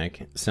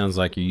organic. It sounds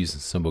like you're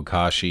using some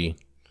bokashi,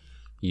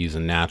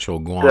 using natural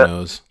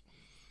guanos.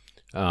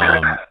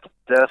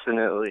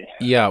 Definitely.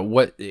 Yeah.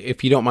 What,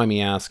 if you don't mind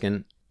me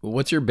asking,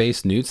 what's your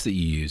base newts that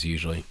you use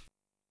usually?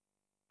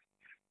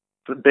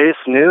 The base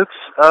newts,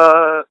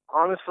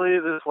 honestly,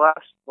 this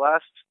last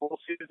full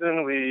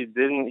season, we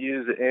didn't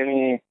use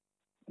any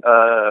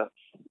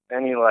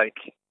like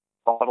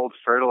bottled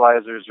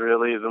fertilizers.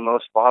 Really, the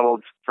most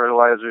bottled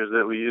fertilizers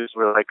that we used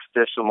were like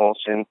fish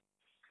emulsion.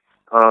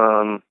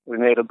 We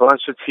made a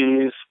bunch of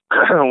teas,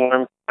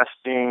 worm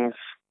castings,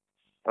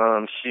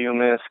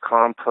 humus,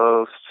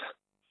 compost,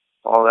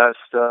 all that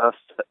stuff.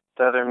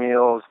 Feather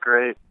meal is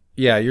great.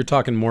 Yeah, you're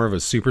talking more of a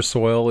super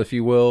soil, if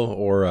you will,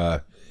 or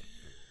a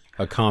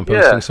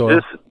composting soil?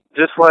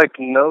 Just like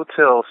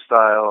no-till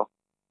style,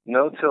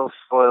 no-till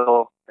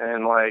soil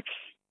and like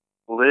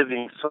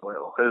living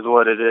soil is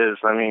what it is.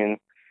 I mean,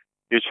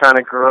 you're trying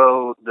to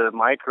grow the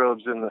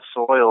microbes in the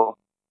soil.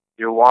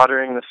 You're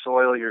watering the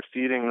soil, you're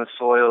feeding the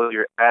soil,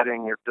 you're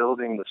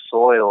building the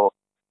soil,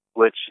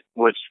 which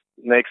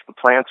makes the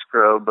plants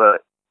grow.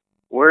 But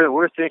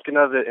we're thinking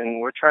of it,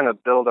 and we're trying to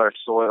build our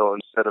soil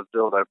instead of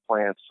build our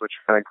plants. We're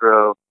trying to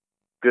grow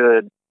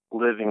good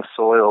living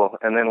soil,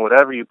 and then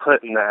whatever you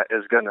put in that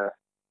is gonna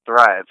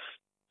thrive.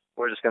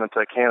 We're just gonna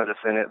put cannabis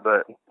in it,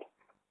 but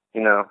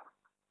you know,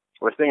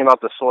 we're thinking about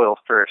the soil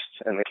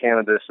first, and the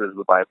cannabis is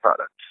the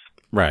byproduct.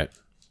 Right.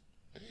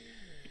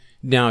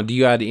 Now, do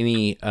you add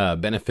any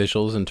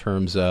beneficials in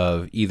terms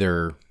of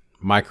either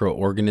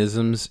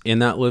microorganisms in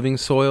that living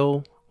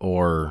soil,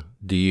 or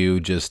do you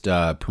just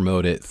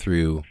promote it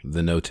through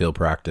the no-till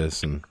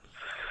practice? And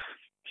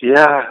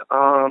yeah,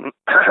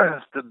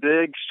 the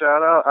big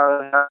shout out I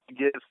would have to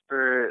give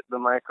for the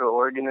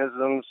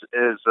microorganisms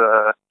is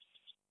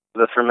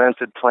the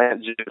fermented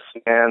plant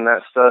juice. Man,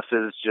 that stuff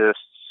is just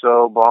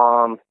so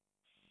bomb.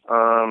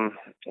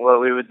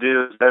 What we would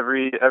do is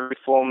every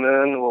full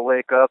moon we'll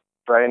wake up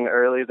bright and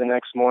early the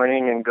next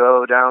morning and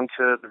go down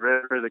to the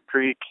river, the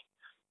creek,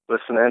 with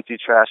some empty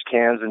trash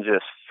cans and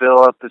just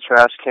fill up the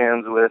trash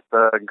cans with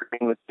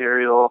green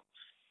material,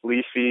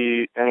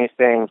 leafy,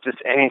 anything,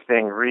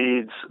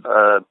 reeds,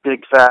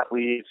 big fat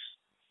leaves,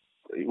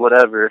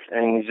 whatever,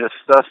 and you just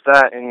stuff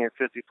that in your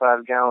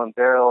 55-gallon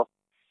barrel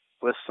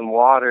with some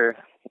water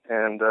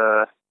and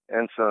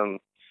some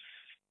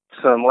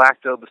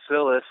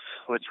lactobacillus,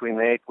 which we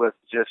make with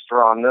just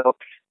raw milk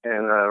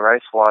and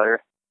rice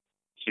water,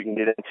 which you can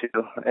get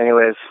into.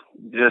 Anyways,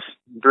 just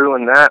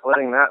brewing that,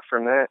 letting that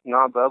ferment,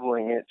 not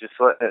bubbling it, just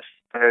letting it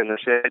stay in the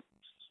shade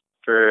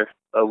for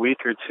a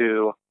week or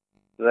two.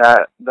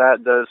 That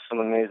does some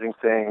amazing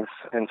things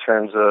in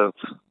terms of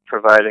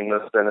providing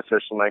those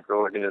beneficial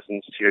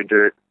microorganisms to your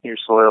dirt, your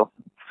soil,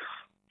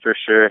 for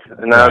sure.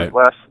 And that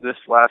this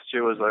last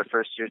year was our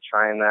first year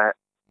trying that.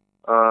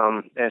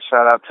 And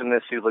shout out to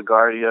Missy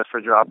LaGuardia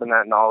for dropping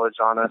that knowledge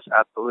on us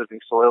at the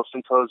Living Soil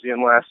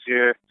Symposium last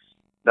year.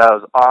 That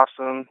was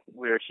awesome.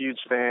 We were huge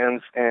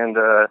fans, and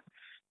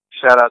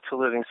shout out to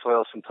Living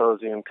Soil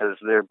Symposium because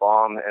they're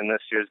bomb, and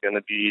this year's going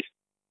to be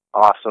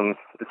awesome.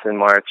 It's in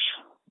March.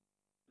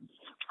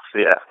 So,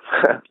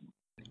 yeah.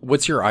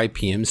 What's your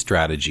IPM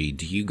strategy?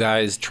 Do you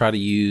guys try to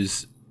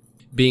use,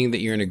 being that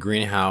you're in a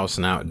greenhouse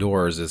and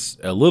outdoors, it's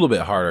a little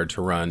bit harder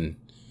to run,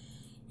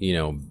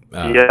 yeah.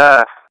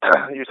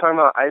 You're talking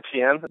about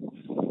IPM?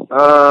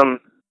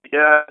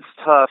 Yeah, it's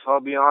tough. I'll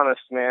be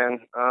honest,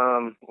 man.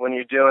 When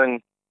you're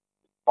doing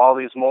all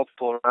these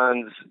multiple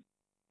runs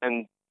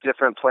and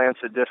different plants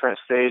at different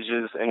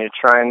stages, and you're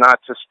trying not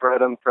to spread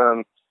them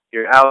from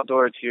your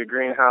outdoor to your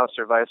greenhouse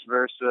or vice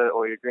versa,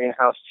 or your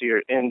greenhouse to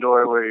your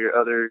indoor where your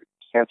other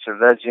plants are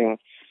vegging,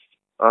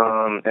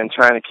 and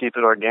trying to keep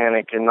it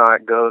organic and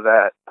not go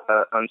that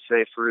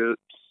unsafe route,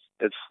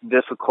 it's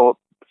difficult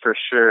for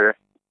sure.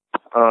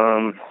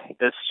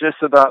 It's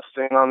just about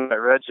staying on that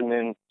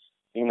regimen,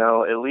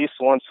 at least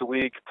once a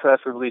week,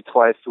 preferably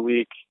twice a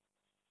week,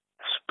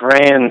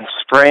 spraying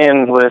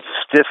with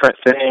different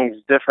things,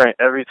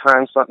 every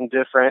time something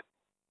different.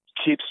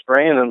 Keep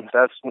spraying them.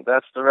 That's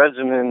the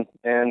regimen.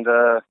 And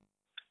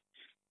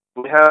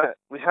we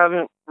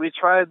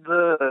tried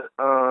the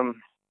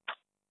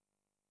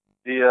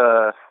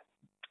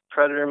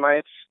predator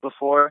mites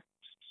before,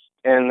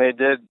 and they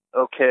did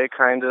okay,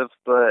 kind of,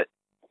 but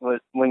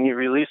when you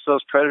release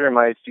those predator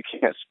mites, you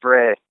can't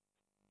spray.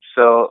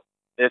 So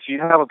if you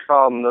have a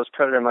problem, those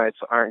predator mites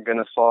aren't going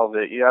to solve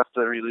it. You have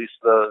to release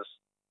those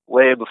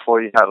way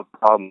before you have a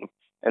problem,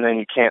 and then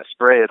you can't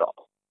spray at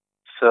all.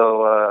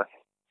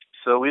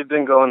 So we've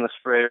been going the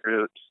spray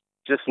route,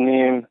 just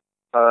neem,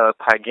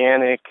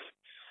 Pyganic,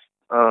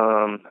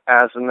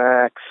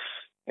 Azamax,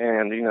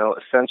 and,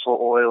 essential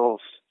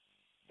oils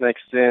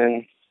mixed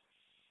in.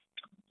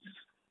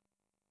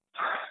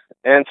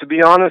 And to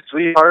be honest,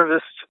 we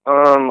harvest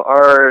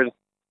our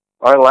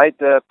light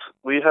dep.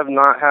 We have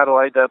not had a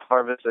light dep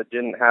harvest that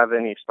didn't have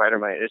any spider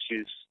mite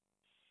issues.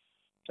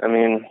 I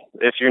mean,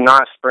 if you're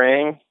not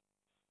spraying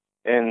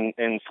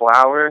in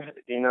flower,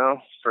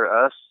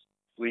 for us,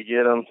 we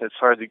get them. It's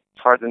hard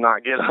to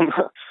not get them.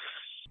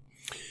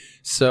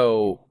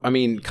 So, I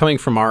mean, coming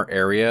from our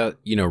area,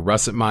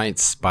 russet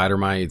mites, spider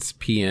mites,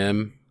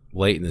 PM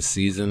late in the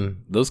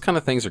season, those kind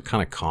of things are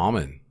kind of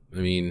common. I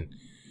mean,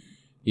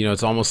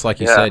 it's almost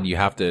like you said, you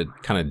have to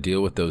kind of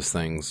deal with those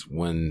things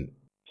when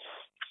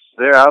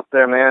they're out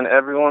there, man.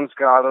 Everyone's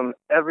got them.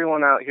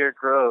 Everyone out here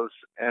grows,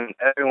 and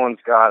everyone's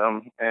got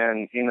them.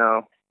 And,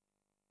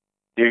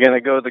 you're going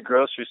to go to the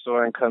grocery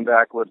store and come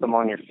back with them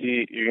on your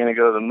feet. You're going to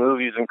go to the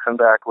movies and come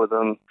back with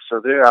them. So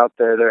they're out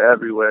there. They're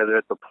everywhere. They're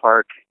at the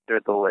park. They're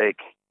at the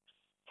lake.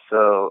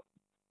 So,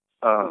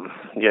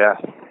 yeah.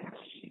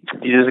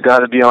 You just got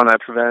to be on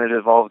that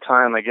preventative all the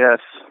time, I guess.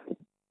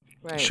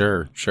 Right.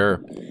 Sure.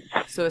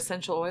 So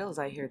essential oils,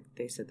 I hear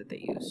they said that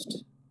they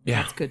used.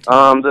 Yeah. That's good to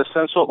know. The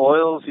essential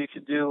oils, you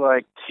could do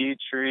like tea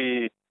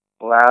tree,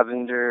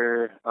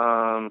 lavender,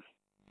 a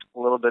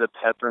little bit of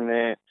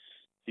peppermint.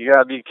 You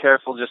gotta be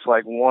careful, just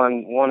like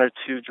one or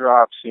two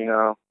drops, you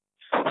know.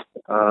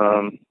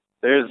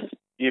 There's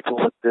people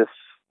with this.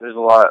 There's a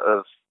lot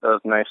of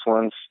nice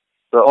ones,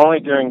 but only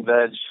during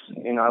veg.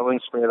 You know, I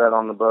wouldn't spray that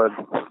on the bud.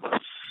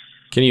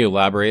 Can you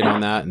elaborate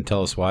on that and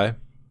tell us why?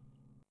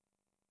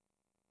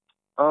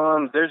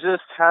 There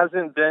just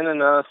hasn't been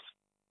enough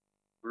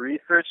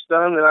research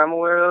done that I'm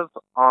aware of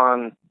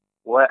on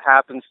what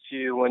happens to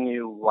you when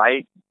you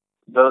light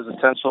those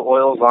essential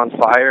oils on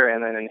fire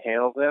and then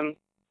inhale them.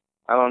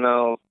 I don't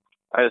know.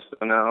 I just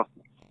don't know.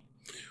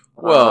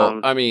 Well,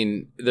 I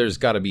mean, there's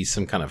got to be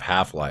some kind of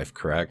half-life,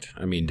 correct?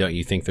 I mean, don't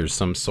you think there's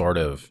some sort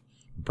of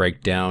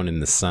breakdown in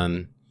the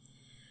sun?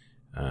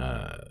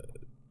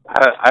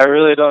 I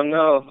really don't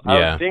know. Yeah.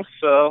 I would think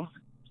so.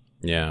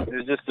 Yeah.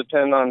 It just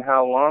depends on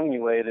how long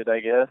you waited, I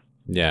guess.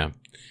 Yeah.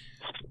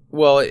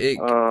 Well,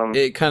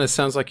 it kind of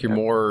sounds like you're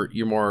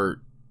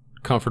more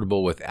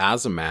comfortable with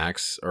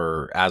Azamax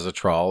or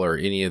Azatrol or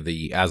any of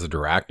the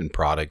azadirachtin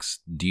products.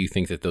 Do you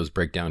think that those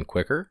break down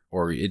quicker,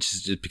 or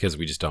it's just because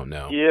we just don't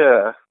know?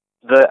 Yeah.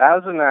 The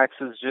Azamax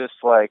is just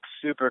like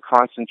super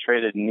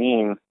concentrated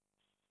neem.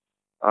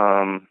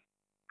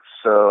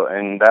 So,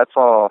 and that's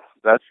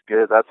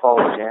good. That's all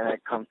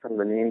organic, comes from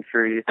the neem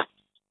tree.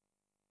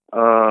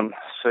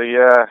 So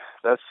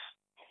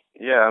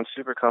I'm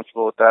super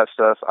comfortable with that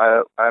stuff.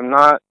 I'm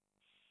not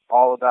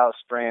all about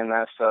spraying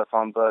that stuff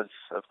on buds,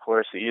 of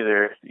course,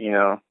 either. You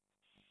know,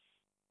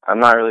 I'm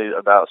not really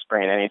about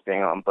spraying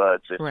anything on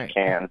buds if you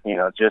can. You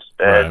know, just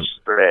veg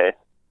spray.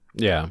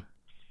 Yeah.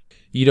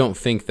 You don't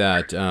think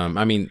that,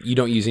 I mean, you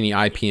don't use any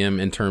IPM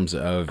in terms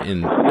of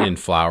in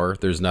flower.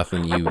 There's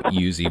nothing you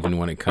use even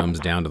when it comes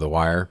down to the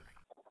wire.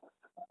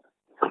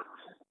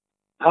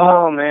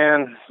 Oh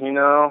man, you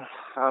know,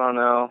 I don't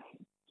know.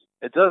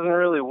 It doesn't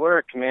really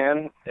work,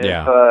 man.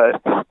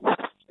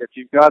 If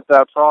you've got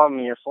that problem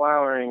and you're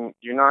flowering,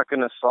 you're not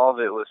going to solve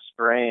it with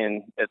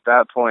spraying. At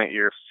that point,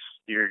 you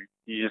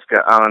just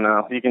got, I don't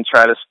know. You can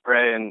try to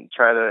spray and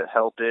try to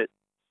help it,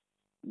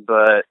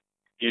 but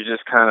you're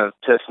just kind of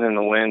pissing in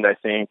the wind, I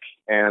think.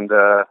 And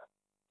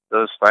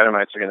those spider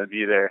mites are going to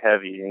be there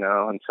heavy, you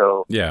know,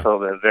 until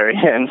the very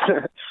end.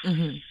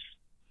 Mm-hmm.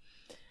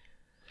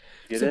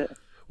 Get it?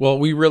 Well,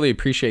 we really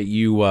appreciate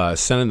you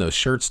sending those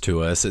shirts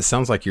to us. It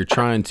sounds like you're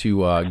trying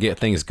to get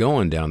things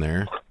going down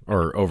there,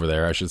 or over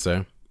there, I should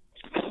say.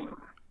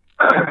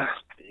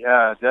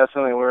 Yeah,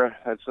 definitely.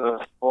 It's a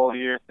full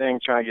year thing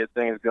trying to get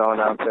things going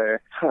out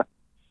there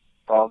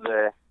all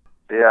day.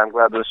 But yeah, I'm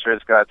glad those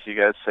shirts got to you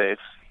guys safe.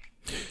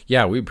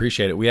 Yeah, we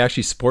appreciate it. We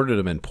actually sported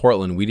them in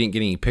Portland. We didn't get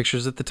any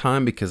pictures at the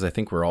time because I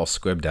think we're all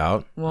squibbed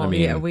out. Well, I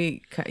mean, it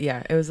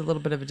was a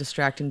little bit of a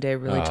distracting day.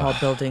 Really tall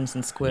buildings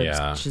and squibs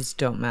just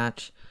don't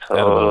match.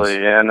 Totally,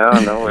 yeah, no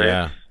worries.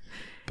 Yeah,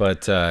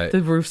 but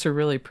the roofs are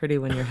really pretty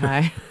when you're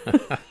high.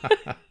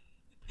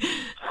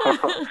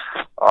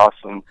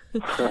 Awesome.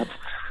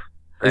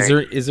 Is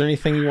there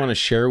anything you want to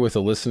share with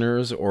the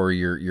listeners or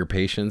your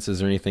patients? Is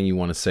there anything you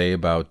want to say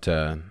about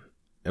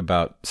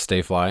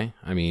Stayfly?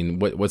 I mean,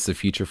 what's the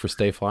future for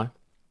Stayfly?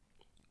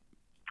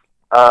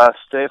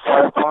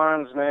 Stayfly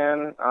Farms,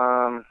 man.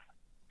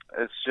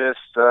 It's just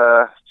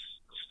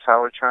how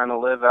we're trying to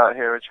live out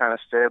here. We're trying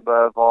to stay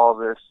above all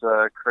this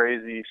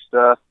crazy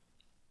stuff.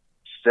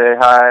 Stay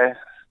high,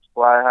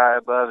 fly high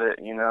above it,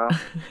 you know.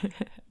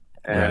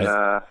 And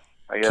I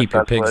guess keep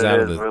your pigs out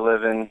of the. We're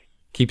living.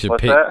 Keep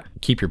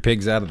your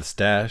pigs out of the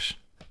stash.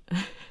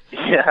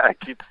 Yeah,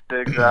 keep the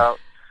pigs out.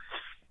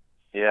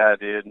 Yeah,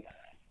 dude.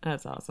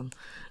 That's awesome.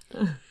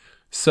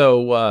 So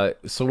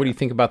what do you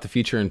think about the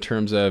future in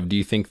terms of? Do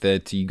you think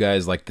that you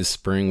guys, like, this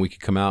spring we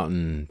could come out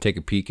and take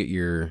a peek at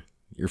your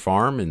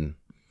farm and?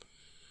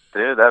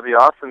 Dude, that'd be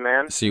awesome,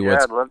 man.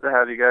 I'd love to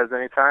have you guys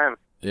anytime.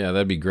 Yeah,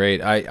 that'd be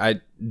great.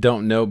 I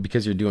don't know,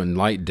 because you're doing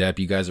light dep.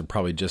 You guys are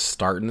probably just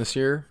starting this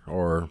year,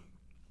 or?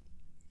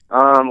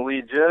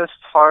 We just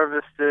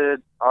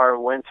harvested our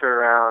winter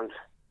round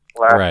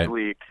last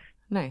week.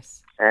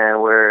 Nice.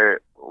 And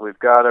we've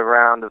got a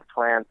round of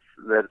plants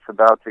that's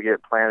about to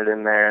get planted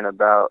in there in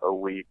about a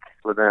week.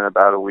 Within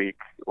about a week,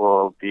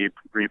 we'll be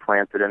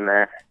replanted in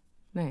there.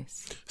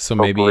 Nice. So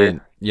hopefully.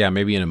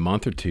 maybe in a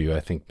month or two, I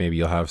think maybe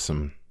you'll have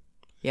some.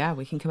 Yeah,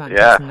 we can come out and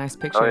take some nice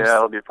pictures. Oh yeah,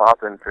 it'll be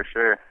popping for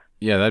sure.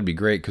 Yeah, that'd be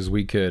great, because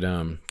we could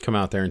come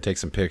out there and take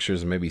some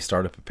pictures and maybe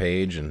start up a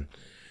page and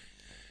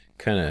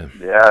kind of.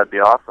 Yeah, it'd be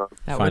awesome.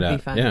 That would be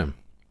fun. Yeah.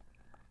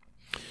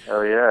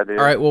 Oh yeah, dude.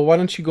 All right. Well, why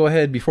don't you go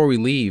ahead before we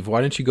leave? Why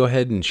don't you go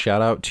ahead and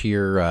shout out to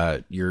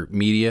your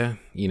media?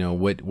 You know,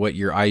 what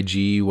your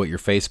IG, what your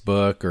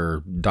Facebook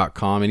or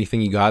 .com,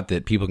 anything you got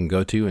that people can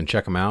go to and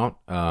check them out,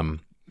 so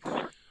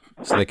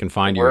they can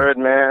find you. Word,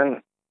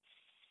 man.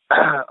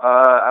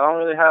 I don't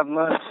really have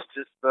much.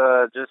 Just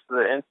the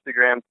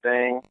Instagram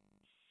thing.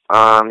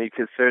 You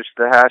could search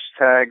the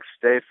hashtag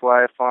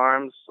Stayfly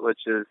Farms,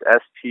 which is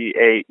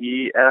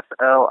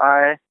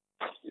STAEFLI.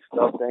 You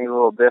spell things a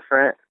little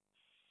different.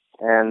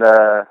 And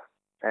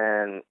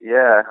And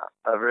yeah,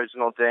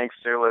 Original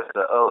Dankster with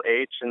the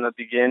OH in the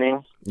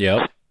beginning.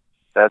 Yep.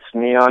 That's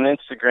me on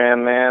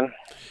Instagram, man.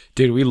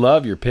 Dude, we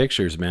love your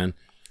pictures, man.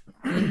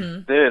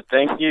 Dude,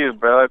 thank you,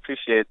 bro. I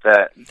appreciate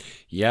that.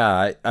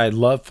 Yeah, I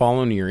love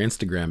following your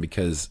Instagram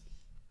because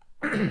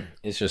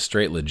it's just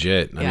straight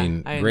legit. I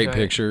mean, great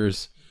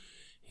pictures.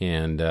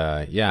 And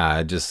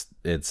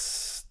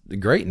it's a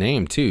great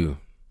name too.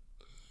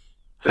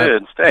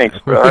 Dude, thanks,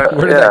 bro.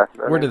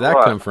 Where did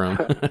that come from?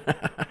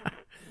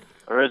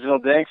 Original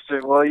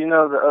Dankster. Well, you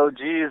know the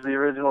OGs, the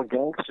original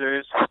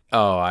gangsters.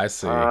 Oh, I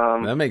see.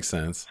 That makes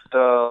sense.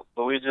 So,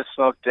 but we just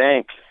smoke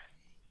dank.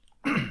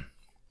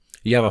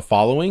 You have a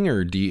following,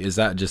 or is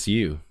that just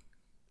you?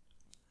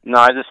 No,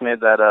 I just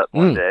made that up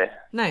one day.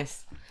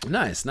 Nice.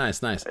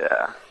 Yeah.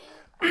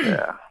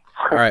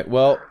 All right.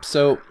 Well,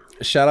 so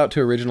shout out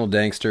to Original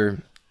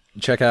Dankster.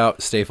 Check out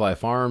Stayfly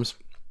Farms.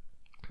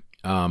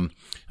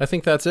 I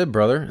think that's it,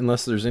 brother.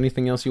 Unless there's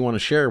anything else you want to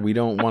share, we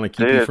don't want to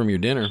keep you from your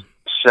dinner.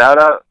 Shout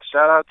out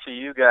to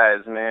you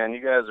guys, man.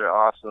 You guys are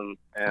awesome,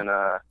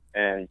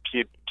 and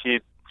keep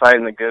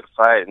fighting the good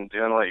fight and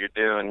doing what you're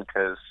doing,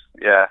 because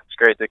it's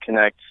great to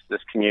connect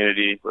this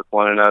community with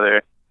one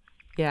another.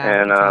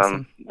 Yeah, and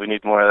awesome. We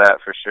need more of that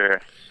for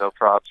sure. So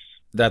props.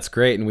 That's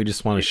great, and we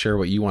just want to share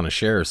what you want to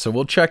share. So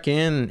we'll check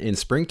in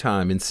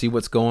springtime and see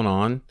what's going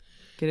on.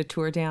 Get a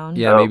tour down.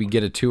 Yeah, maybe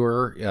get a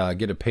tour,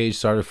 get a page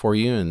started for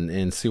you,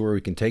 and see where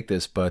we can take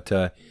this. But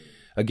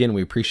again,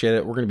 we appreciate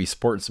it. We're going to be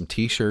sporting some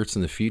T-shirts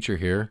in the future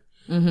here.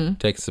 Mm-hmm.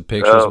 Taking some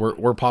pictures.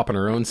 We're popping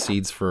our own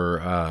seeds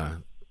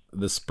for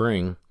the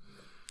spring.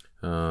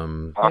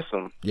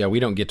 Awesome. Yeah,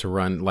 we don't get to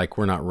run, like,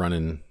 we're not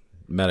running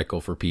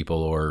medical for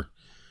people or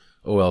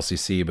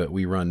OLCC, but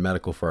we run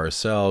medical for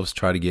ourselves.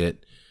 Try to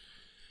get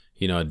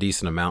a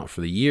decent amount for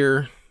the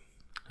year.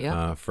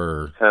 Yeah.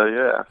 For hell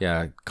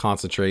yeah,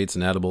 concentrates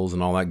and edibles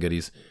and all that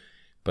goodies.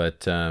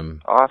 But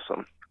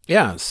awesome.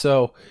 Yeah.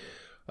 So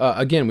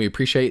again, we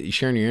appreciate you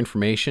sharing your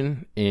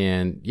information,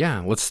 and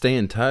let's stay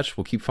in touch.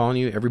 We'll keep following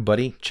you.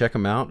 Everybody, check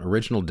them out.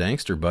 Original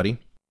Dankster, buddy.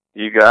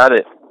 You got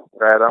it.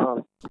 Right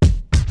on.